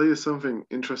I'll tell you something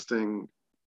interesting.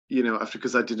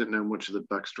 Because I didn't know much of the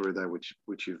backstory there, which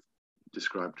you've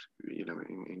described,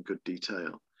 in good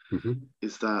detail,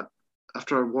 is that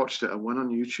after I watched it, I went on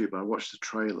YouTube, I watched the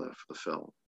trailer for the film,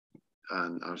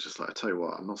 and I was just like, I tell you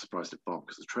what, I'm not surprised it bombed,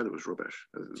 because the trailer was rubbish.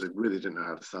 They really didn't know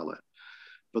how to sell it.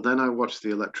 But then I watched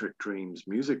the Electric Dreams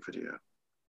music video,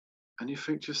 and you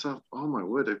think to yourself, oh my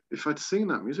word, if I'd seen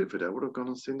that music video, I would have gone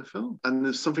and seen the film. And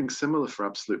there's something similar for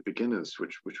Absolute Beginners,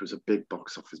 which was a big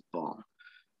box office bomb.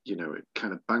 It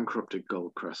kind of bankrupted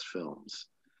Goldcrest Films.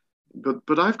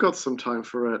 But I've got some time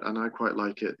for it, and I quite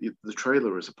like it. The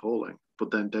trailer is appalling, but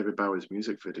then David Bowie's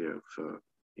music video for,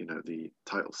 the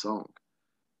title song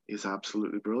is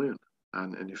absolutely brilliant.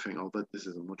 And you think, oh, this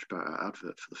is a much better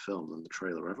advert for the film than the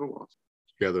trailer ever was.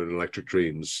 Together in Electric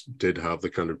Dreams did have the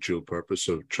kind of dual purpose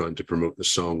of trying to promote the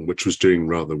song, which was doing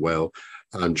rather well,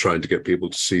 and trying to get people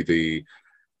to see the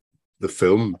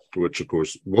film, which of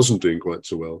course wasn't doing quite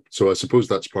so well. So I suppose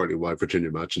that's partly why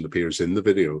Virginia Madsen appears in the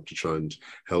video, to try and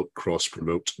help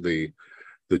cross-promote the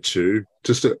two.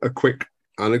 Just a quick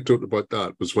anecdote about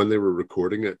that was, when they were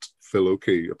recording it, Phil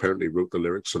Oakey apparently wrote the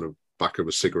lyrics on the back of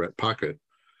a cigarette packet,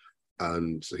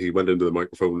 and he went into the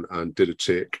microphone and did a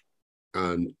take,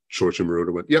 and George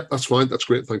Moroder went, "Yep, that's fine, that's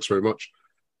great, thanks very much."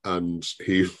 And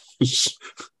he was,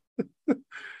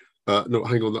 "No,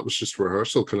 hang on, that was just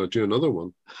rehearsal. Can I do another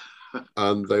one?"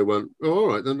 And they went, "Oh, all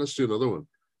right, then let's do another one."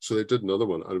 So they did another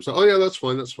one, and I was like, "Oh yeah, that's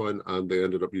fine." And they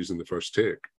ended up using the first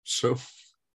take. So,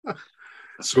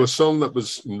 so a song that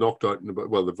was knocked out in the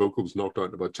vocal was knocked out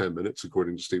in about 10 minutes,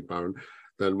 according to Steve Barron,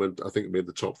 then went, I think it made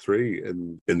the top 3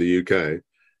 in the UK,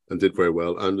 and did very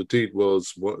well. And indeed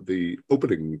was what the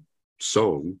opening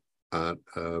song at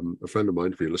a friend of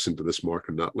mine, if you're listening to this, Mark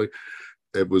and Natalie,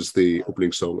 it was the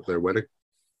opening song at their wedding.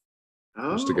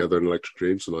 Oh. Was Together in Electric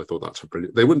Dreams, and I thought that's a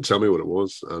brilliant. They wouldn't tell me what it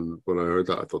was, and when I heard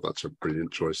that, I thought that's a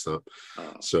brilliant choice.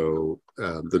 So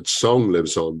the song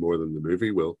lives on more than the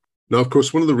movie will. Now, of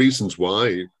course, one of the reasons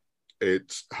why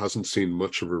it hasn't seen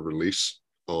much of a release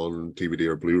on DVD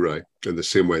or Blu-ray, in the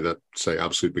same way that, say,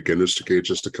 Absolute Beginners took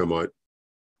ages to come out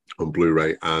on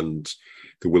Blu-ray, and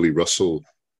the Willie Russell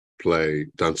play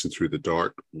Dancing Through the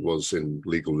Dark was in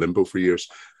legal limbo for years,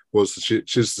 was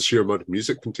just the sheer amount of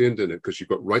music contained in it, because you've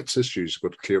got rights issues,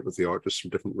 you've got to clear it with the artists from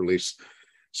different release.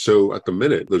 So at the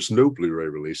minute, there's no Blu-ray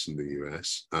release in the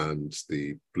US, and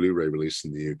the Blu-ray release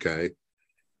in the UK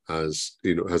has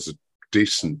a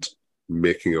decent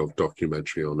making of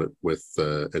documentary on it, with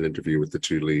an interview with the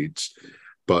two leads.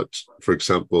 But for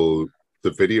example,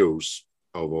 the videos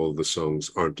of all the songs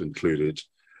aren't included.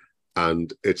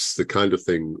 And it's the kind of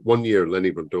thing, one year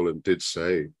Lenny Von Dohlen did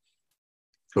say,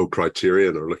 "Oh,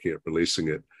 Criterion are looking at releasing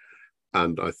it."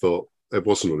 And I thought, it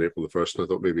wasn't on April the 1st, and I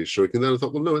thought maybe it's joking. And then I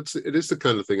thought, well, no, it is the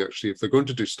kind of thing, actually, if they're going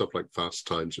to do stuff like Fast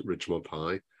Times at Ridgemont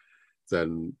High,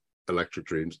 then Electric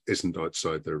Dreams isn't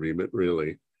outside their remit,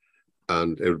 really.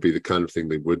 And it would be the kind of thing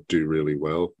they would do really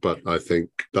well. But I think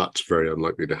that's very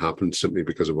unlikely to happen, simply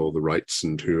because of all the rights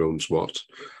and who owns what,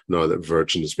 now that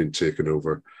Virgin has been taken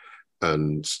over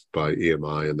and by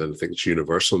EMI, and then I think it's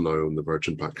Universal now own the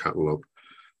Virgin back catalogue.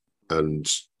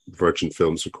 And Virgin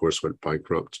Films, of course, went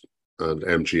bankrupt, and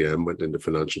MGM went into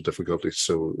financial difficulties.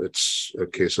 So it's a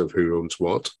case of who owns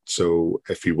what. So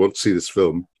if you want to see this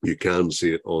film, you can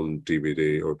see it on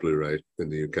DVD or Blu-ray in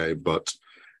the UK, but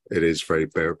it is very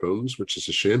bare bones, which is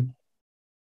a shame.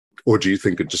 Or do you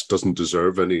think it just doesn't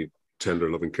deserve any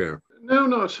tender loving care? No,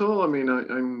 not at all. I mean,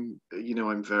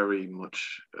 I'm very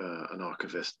much an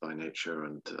archivist by nature,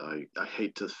 and I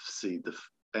hate to see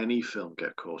any film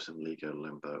get caught in legal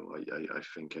limbo. I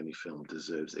think any film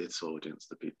deserves its audience,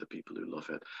 the people who love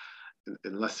it,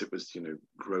 unless it was,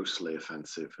 grossly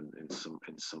offensive in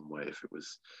some way. If it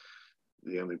was,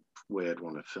 the only way I'd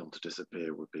want a film to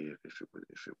disappear would be if it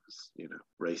was,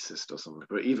 racist or something.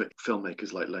 But even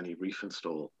filmmakers like Lenny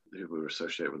Riefenstahl, who were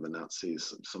associated with the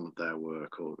Nazis, some of their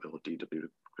work, or D.W.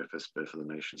 Griffiths, Spirit for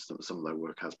the Nation, some of their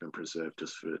work has been preserved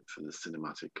just for the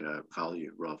cinematic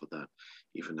value, rather than,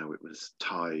 even though it was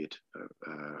tied,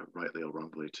 rightly or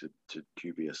wrongly, to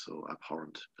dubious or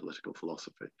abhorrent political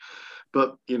philosophy.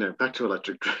 But, back to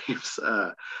Electric Dreams.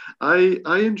 I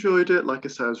enjoyed it. Like I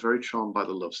said, I was very charmed by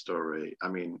the love story. I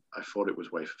mean, I thought it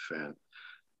was Wafer Thin.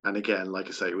 And again, like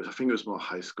I say, I think it was more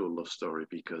high school love story,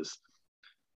 because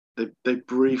they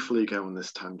briefly go on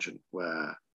this tangent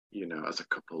where, as a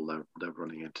couple, they're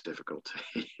running into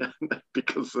difficulty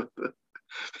because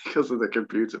of the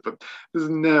computer. But there's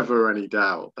never any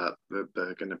doubt that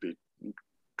they're going to be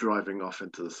driving off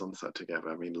into the sunset together.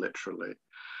 I mean, literally.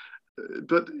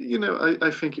 But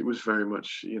I think it was very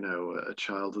much a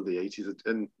child of the 80s,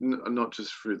 and not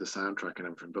just through the soundtrack and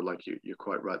everything, but like you're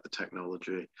quite right, the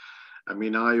technology. I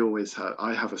mean, I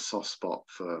have a soft spot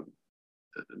for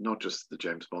not just the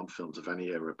James Bond films of any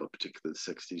era, but particularly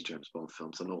the 60s James Bond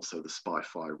films, and also the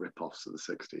spy-fi rip-offs of the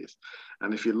 60s.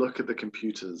 And if you look at the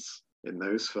computers in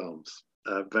those films,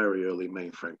 very early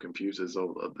mainframe computers,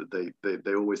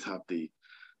 they always have the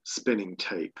spinning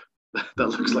tape that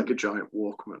looks like a giant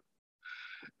Walkman.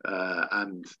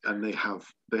 And they have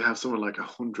something like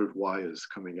 100 wires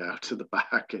coming out to the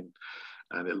back, and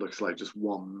it looks like just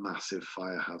one massive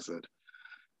fire hazard.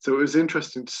 So it was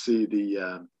interesting to see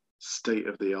the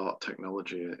state-of-the-art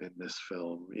technology in this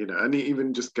film, and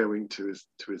even just going to his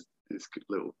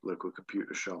little local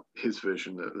computer shop, his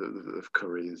version of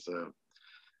Curry's,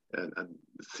 and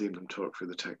seeing them talk through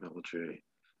the technology,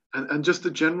 and just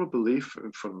the general belief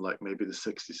from like maybe the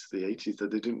 60s to the 80s that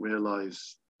they didn't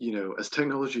realize, as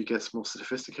technology gets more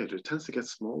sophisticated, it tends to get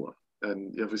smaller,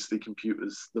 and obviously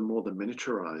computers, the more they're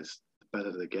miniaturized, the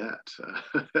better they get.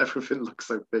 Everything looks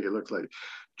so big; it looks like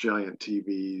giant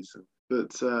TVs.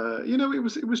 But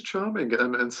it was charming,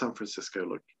 and San Francisco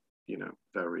looked,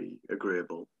 very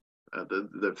agreeable.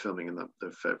 The filming in the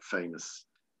famous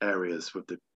areas with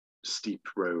the steep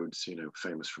roads,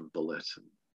 famous from Bullet and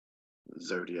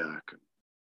Zodiac,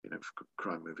 and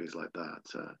crime movies like that.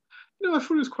 I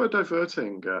thought it was quite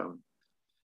diverting.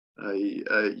 I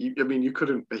mean, you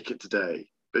couldn't make it today,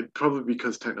 but probably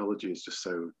because technology is just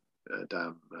so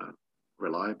damn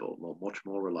reliable, much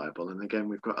more reliable. And again,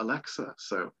 we've got Alexa,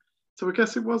 so I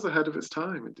guess it was ahead of its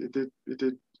time. It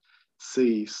did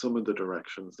see some of the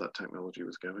directions that technology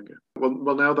was going in.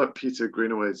 Well, now that Peter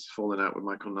Greenaway's fallen out with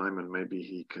Michael Nyman, maybe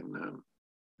he can.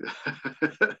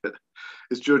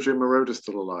 Is Giorgio Moroder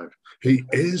still alive? He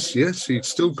is, yes. He's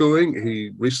still going.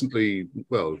 He recently,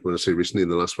 well, when I say recently, in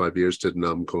the last 5 years, did an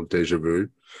album called Deja Vu.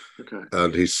 Okay.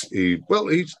 And he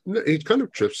kind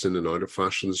of drifts in and out of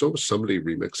fashion. There's always somebody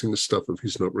remixing the stuff if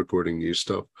he's not recording new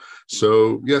stuff.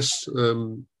 So yes,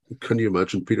 can you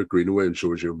imagine Peter Greenaway and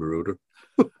Giorgio Moroder?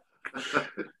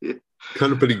 Yeah.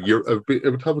 Kind of it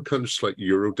would have a kind of slight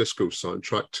Euro disco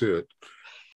soundtrack to it.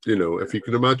 If you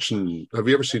can imagine, have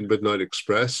you ever seen Midnight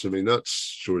Express? I mean,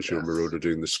 that's Giorgio Moroder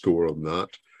doing the score on that.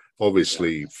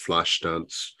 Obviously,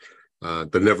 Flashdance.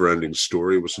 The Never-Ending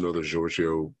Story was another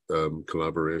Giorgio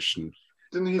collaboration.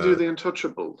 Didn't he do The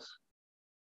Untouchables?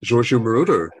 Giorgio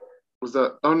Moroder. Was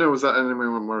that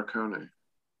Ennio Morricone?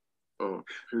 Oh,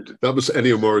 who did? That was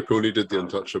Ennio Morricone did The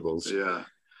Untouchables. Yeah.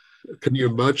 Can you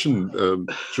imagine?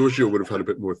 Giorgio would have had a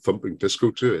bit more thumping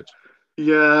disco to it.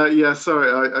 Yeah.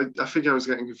 Sorry, I think I was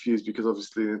getting confused because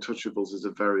obviously The Untouchables is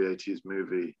a very 80s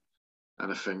movie,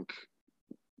 and I think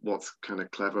what's kind of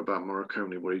clever about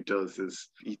Morricone, what he does is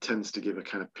he tends to give a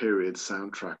kind of period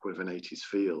soundtrack with an 80s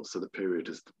feel. So the period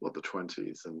is the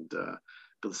 20s, and but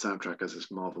the soundtrack has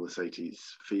this marvelous 80s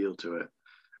feel to it.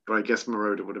 But I guess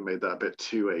Moroder would have made that a bit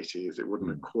too 80s. It wouldn't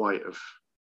have quite have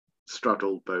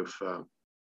straddled both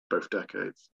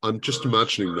decades. I'm just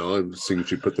imagining now, I'm seeing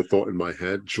if you put the thought in my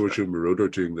head, Giorgio Moroder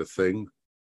doing The Thing.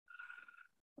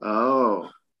 Oh,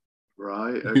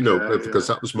 right. Okay, because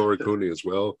that was Morricone as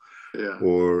well. Yeah.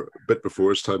 Or a bit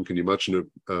before his time, can you imagine if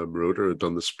Moroder had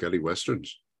done the spaghetti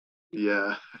westerns?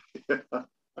 Yeah.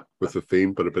 With the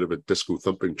theme, but a bit of a disco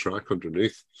thumping track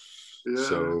underneath. Yeah.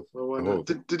 So,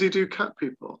 did he do Cat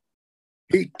People?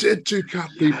 He did do Cat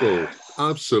People.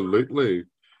 Absolutely.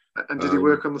 And did he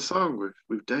work on the song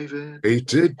with David? He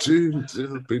did do.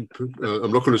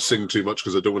 I'm not going to sing too much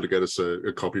because I don't want to get us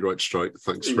a copyright strike.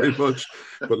 Thanks very much.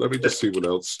 But let me just see what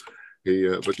else.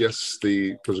 But yes,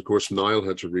 because of course Niall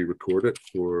had to re-record it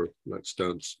for Let's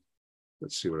Dance.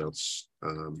 Let's see what else.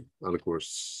 And of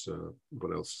course,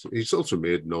 what else? He's also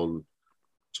made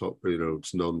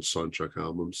non-soundtrack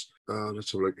albums.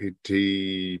 Let's have a look.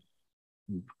 He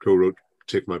co-wrote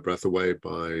 "Take My Breath Away"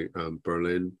 by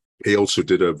Berlin. He also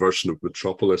did a version of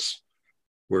Metropolis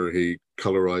where he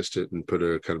colorized it and put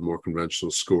a kind of more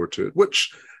conventional score to it,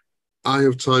 which I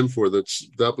have time for.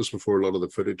 That was before a lot of the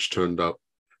footage turned up,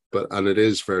 and it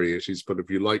is very 80s. But if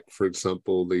you like, for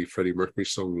example, the Freddie Mercury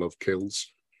song "Love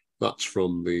Kills," that's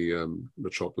from the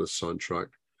Metropolis soundtrack,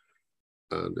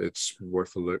 and it's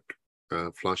worth a look.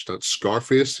 Flashdance,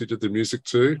 Scarface, he did the music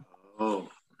too. Oh,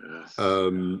 yes.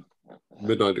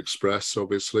 Midnight Express,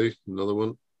 obviously, another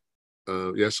one.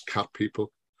 Yes, Cat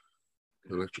People,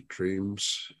 Electric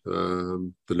Dreams,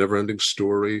 The Never-Ending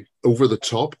Story, Over the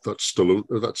Top. That's Stallone.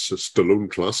 That's a Stallone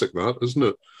classic, that, isn't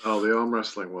it? Oh, the arm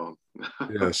wrestling one.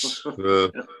 Yes.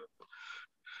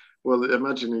 Well,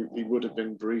 imagine he would have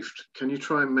been briefed. Can you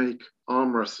try and make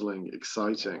arm wrestling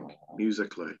exciting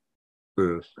musically?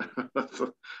 Yeah.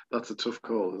 That's a tough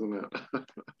call, isn't it?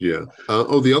 Yeah.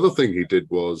 The other thing he did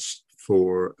was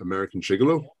for American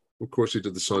Gigolo. Of course, he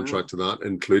did the soundtrack to that,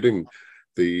 including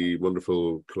the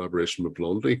wonderful collaboration with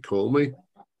Blondie, Call Me.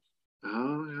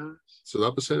 Oh, yeah. So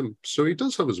that was him. So he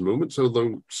does have his moments,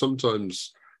 although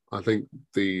sometimes I think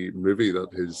the movies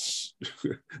that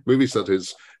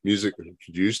his music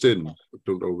used in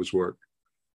don't always work.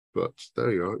 But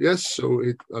there you are. Yes, so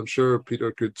I'm sure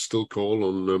Peter could still call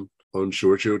on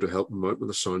Giorgio to help him out with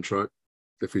the soundtrack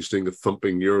if he's doing a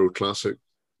thumping Euro classic.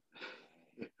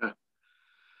 Yeah.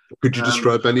 Could you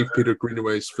describe any of Peter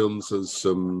Greenaway's films as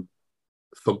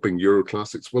thumping Euro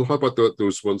classics? Well, how about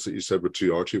those ones that you said were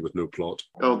too arty with no plot?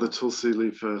 Oh, the Tulsi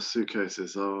Leaf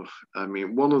Suitcases. Oh, I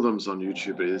mean, one of them's on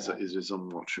YouTube. It is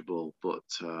unwatchable, but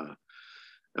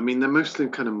I mean, they're mostly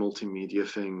kind of multimedia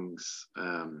things,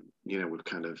 with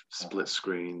kind of split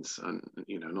screens and,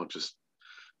 not just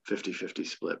 50-50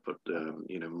 split, but,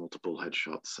 multiple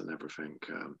headshots and everything.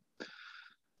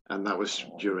 And that was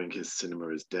during his Cinema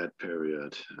is Dead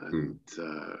period. And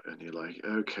you're like,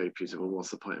 okay, Peter, well,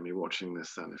 what's the point of me watching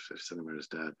this then if Cinema is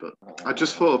Dead? But I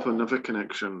just thought up another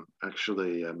connection,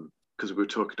 actually, because we were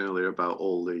talking earlier about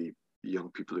all the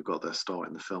young people who got their start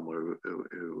in the film who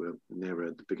were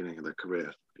nearer the beginning of their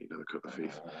career, the Cut the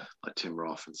Thief, like Tim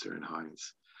Roth and Ciarán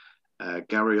Hinds.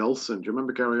 Gary Olson, do you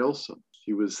remember Gary Olson?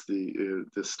 He was the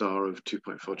star of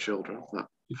 2.4 Children, that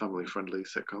family-friendly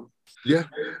sitcom. Yeah.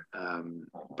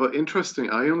 But interesting,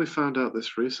 I only found out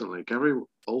this recently. Gary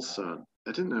Olson,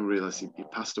 I didn't realize he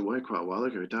passed away quite a while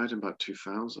ago. He died in about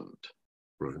 2000.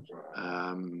 Right.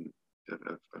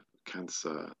 Of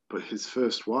cancer. But his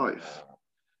first wife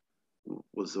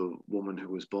was a woman who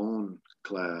was born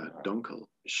Claire Dunkel.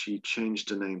 She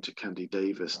changed her name to Candy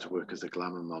Davis to work as a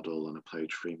glamour model and a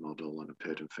page free model and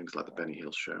appeared in things like the Benny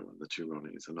Hill Show and the Two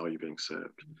Ronnies and Are You Being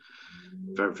Served?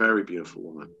 Very, very beautiful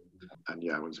woman. And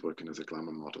yeah, I was working as a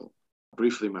glamour model.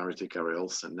 Briefly married to Gary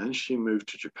Olson. Then she moved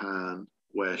to Japan,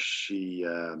 where she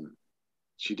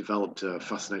developed a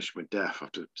fascination with death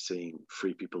after seeing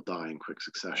 3 people die in quick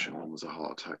succession. One was a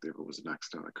heart attack, the other was an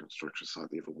accident at a construction site,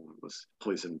 the other one was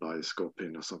poisoned by a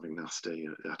scorpion or something nasty.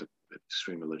 It had an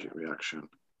extreme allergic reaction.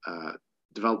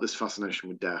 Developed this fascination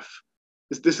with death.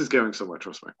 This is going somewhere,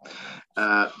 trust me.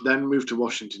 Then moved to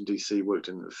Washington, D.C., worked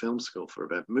in the film school for a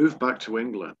bit, moved back to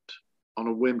England. On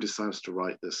a whim, decides to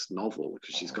write this novel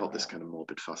because she's got this kind of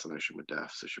morbid fascination with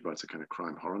death. So she writes a kind of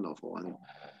crime horror novel, and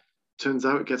turns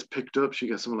out it gets picked up. She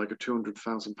gets something like a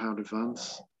 £200,000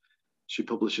 advance. She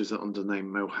publishes it under the name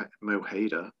Mo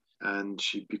Hader, and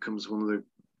she becomes one of the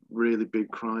really big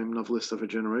crime novelists of her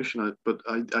generation. But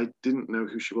I didn't know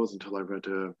who she was until I read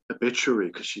her obituary,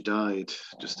 because she died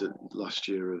just last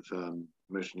year of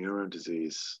motor neuron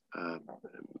disease.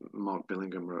 Mark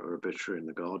Billingham wrote her obituary in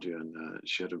The Guardian.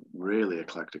 She had a really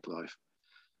eclectic life,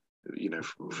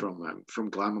 from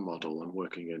glamour model and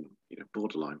working in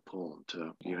borderline porn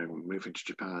to moving to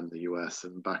Japan, the US,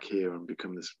 and back here and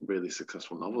become this really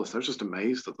successful novelist. I was just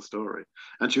amazed at the story.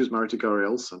 And she was married to Gary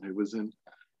Olson, who was in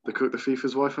The Cook, the Thief,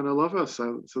 His Wife, and Her Lover.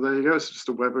 So there you go. It's just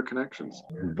a web of connections.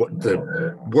 What,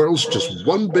 the world's just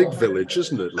one big village,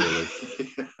 isn't it? Really?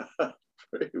 Yeah,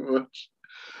 pretty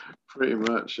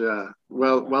much. Yeah.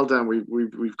 Well done.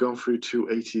 We've gone through 2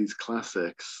 80s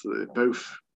classics,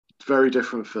 both very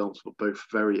different films, but both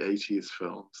very 80s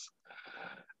films.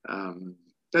 I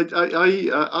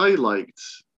liked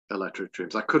Electric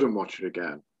Dreams. I couldn't watch it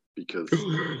again because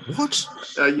what?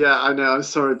 Yeah, I know. I'm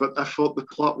sorry, but I thought the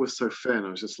plot was so thin. I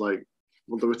was just like,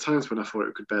 well, there were times when I thought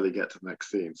it could barely get to the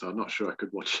next scene, so I'm not sure I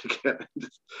could watch it again.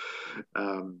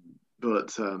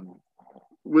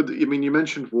 You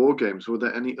mentioned War Games. Were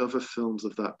there any other films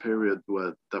of that period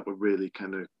that were really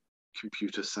kind of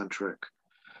computer centric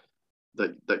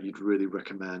that you'd really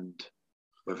recommend,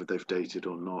 whether they've dated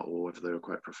or not, or whether they were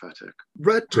quite prophetic?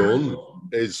 Red Dawn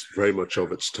is very much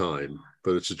of its time,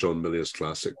 but it's a John Milius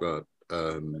classic, that.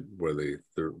 where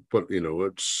but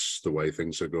it's the way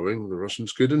things are going. The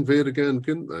Russians could invade again,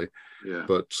 couldn't they? Yeah.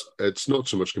 But it's not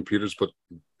so much computers, but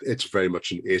it's very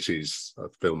much an 80s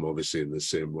film, obviously, in the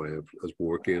same way as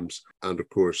War Games. And of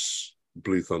course,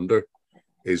 Blue Thunder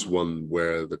is one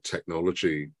where the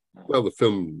technology, well, the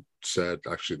film said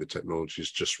actually the technology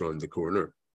is just round the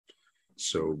corner.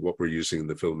 So what we're using in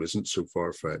the film isn't so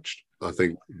far-fetched. I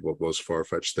think what was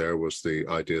far-fetched there was the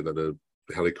idea that a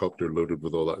helicopter loaded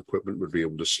with all that equipment would be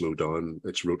able to slow down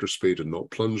its rotor speed and not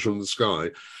plunge from the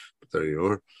sky. But there you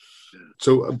are.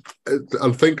 So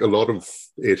I think a lot of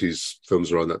 80s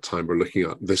films around that time were looking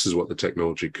at this is what the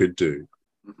technology could do.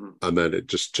 Mm-hmm. And then it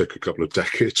just took a couple of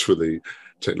decades for the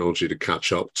technology to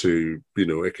catch up to,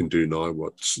 it can do now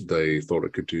what they thought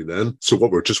it could do then. So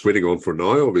what we're just waiting on for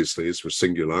now, obviously, is for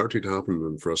singularity to happen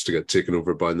and for us to get taken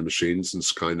over by the machines and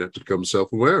Skynet to become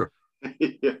self-aware.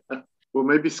 Yeah. Well,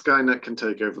 maybe Skynet can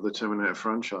take over the Terminator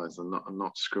franchise and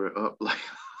not screw it up like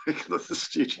the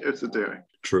studios are doing.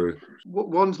 True.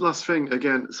 One last thing,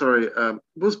 again, sorry,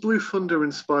 was Blue Thunder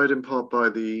inspired in part by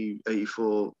the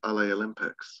 84 LA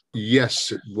Olympics?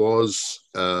 Yes, it was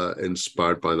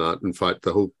inspired by that. In fact,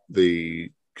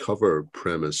 the cover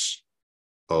premise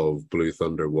of Blue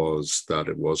Thunder was that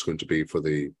it was going to be for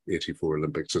the 84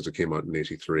 Olympics as it came out in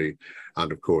 83. And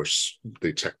of course,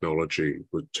 the technology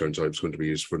turns out it was going to be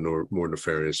used for more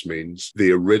nefarious means.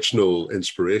 The original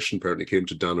inspiration apparently came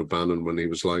to Dan O'Bannon when he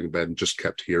was lying in bed and just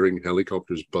kept hearing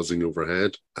helicopters buzzing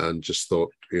overhead and just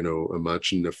thought,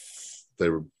 imagine if they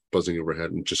were buzzing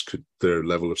overhead and their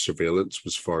level of surveillance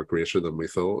was far greater than we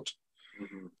thought.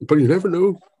 Mm-hmm. But you never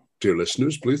know. Dear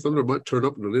listeners, Blue Thunder might turn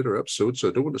up in a later episode, so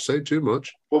I don't want to say too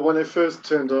much. Well, when I first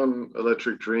turned on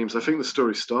Electric Dreams, I think the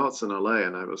story starts in LA,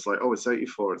 and I was like, oh, it's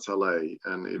 84, it's LA.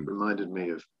 And it reminded me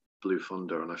of Blue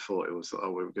Thunder, and I thought it was, we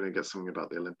were going to get something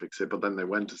about the Olympics here. But then they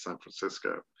went to San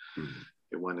Francisco. Mm-hmm.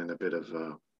 It went in a bit of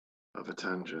a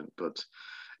tangent. But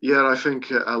yeah, I think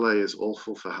LA is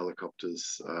awful for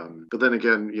helicopters. But then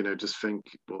again, just think,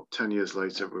 10 years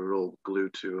later, we were all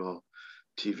glued to our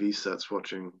TV sets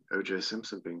watching O.J.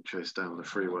 Simpson being chased down the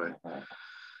freeway,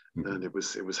 and it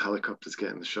was helicopters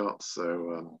getting the shots.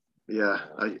 So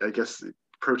I guess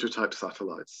prototype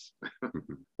satellites.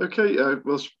 Okay,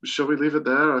 well, shall we leave it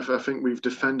there? I think we've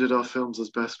defended our films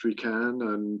as best we can,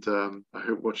 and I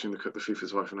hope watching The Thief,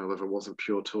 Wife and Her Lover wasn't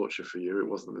pure torture for you. It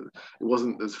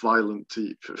wasn't as violent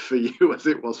for you as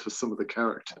it was for some of the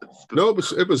characters. But... No,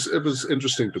 it was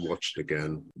interesting to watch it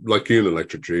again. Like you in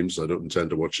Electric Dreams, I don't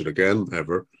intend to watch it again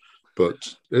ever,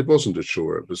 but it wasn't a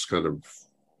chore. It was kind of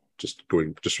just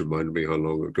reminded me how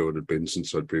long ago it had been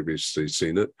since I'd previously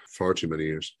seen it. Far too many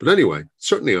years. But anyway,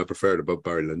 certainly I prefer it above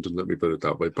Barry Lyndon. Let me put it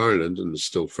that way. Barry Lyndon is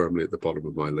still firmly at the bottom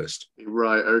of my list.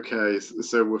 Right, okay.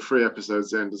 So we're 3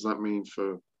 episodes in. Does that mean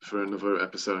for another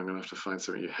episode I'm going to have to find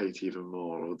something you hate even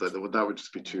more? Or that would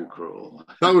just be too cruel?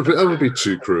 That would be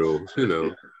too cruel,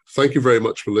 Thank you very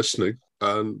much for listening,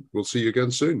 and we'll see you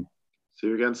again soon. See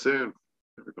you again soon,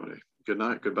 everybody. Good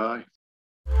night, goodbye.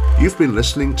 You've been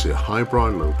listening to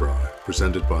Highbrow Lowbrow,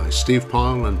 presented by Steve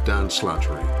Powell and Dan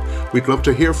Slattery. We'd love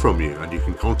to hear from you, and you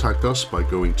can contact us by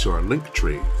going to our link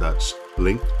tree. That's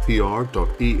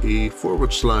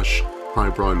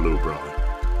linktr.ee/Highbrow Lowbrow.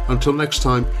 Until next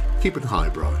time, keep it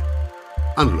highbrow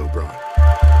and lowbrow.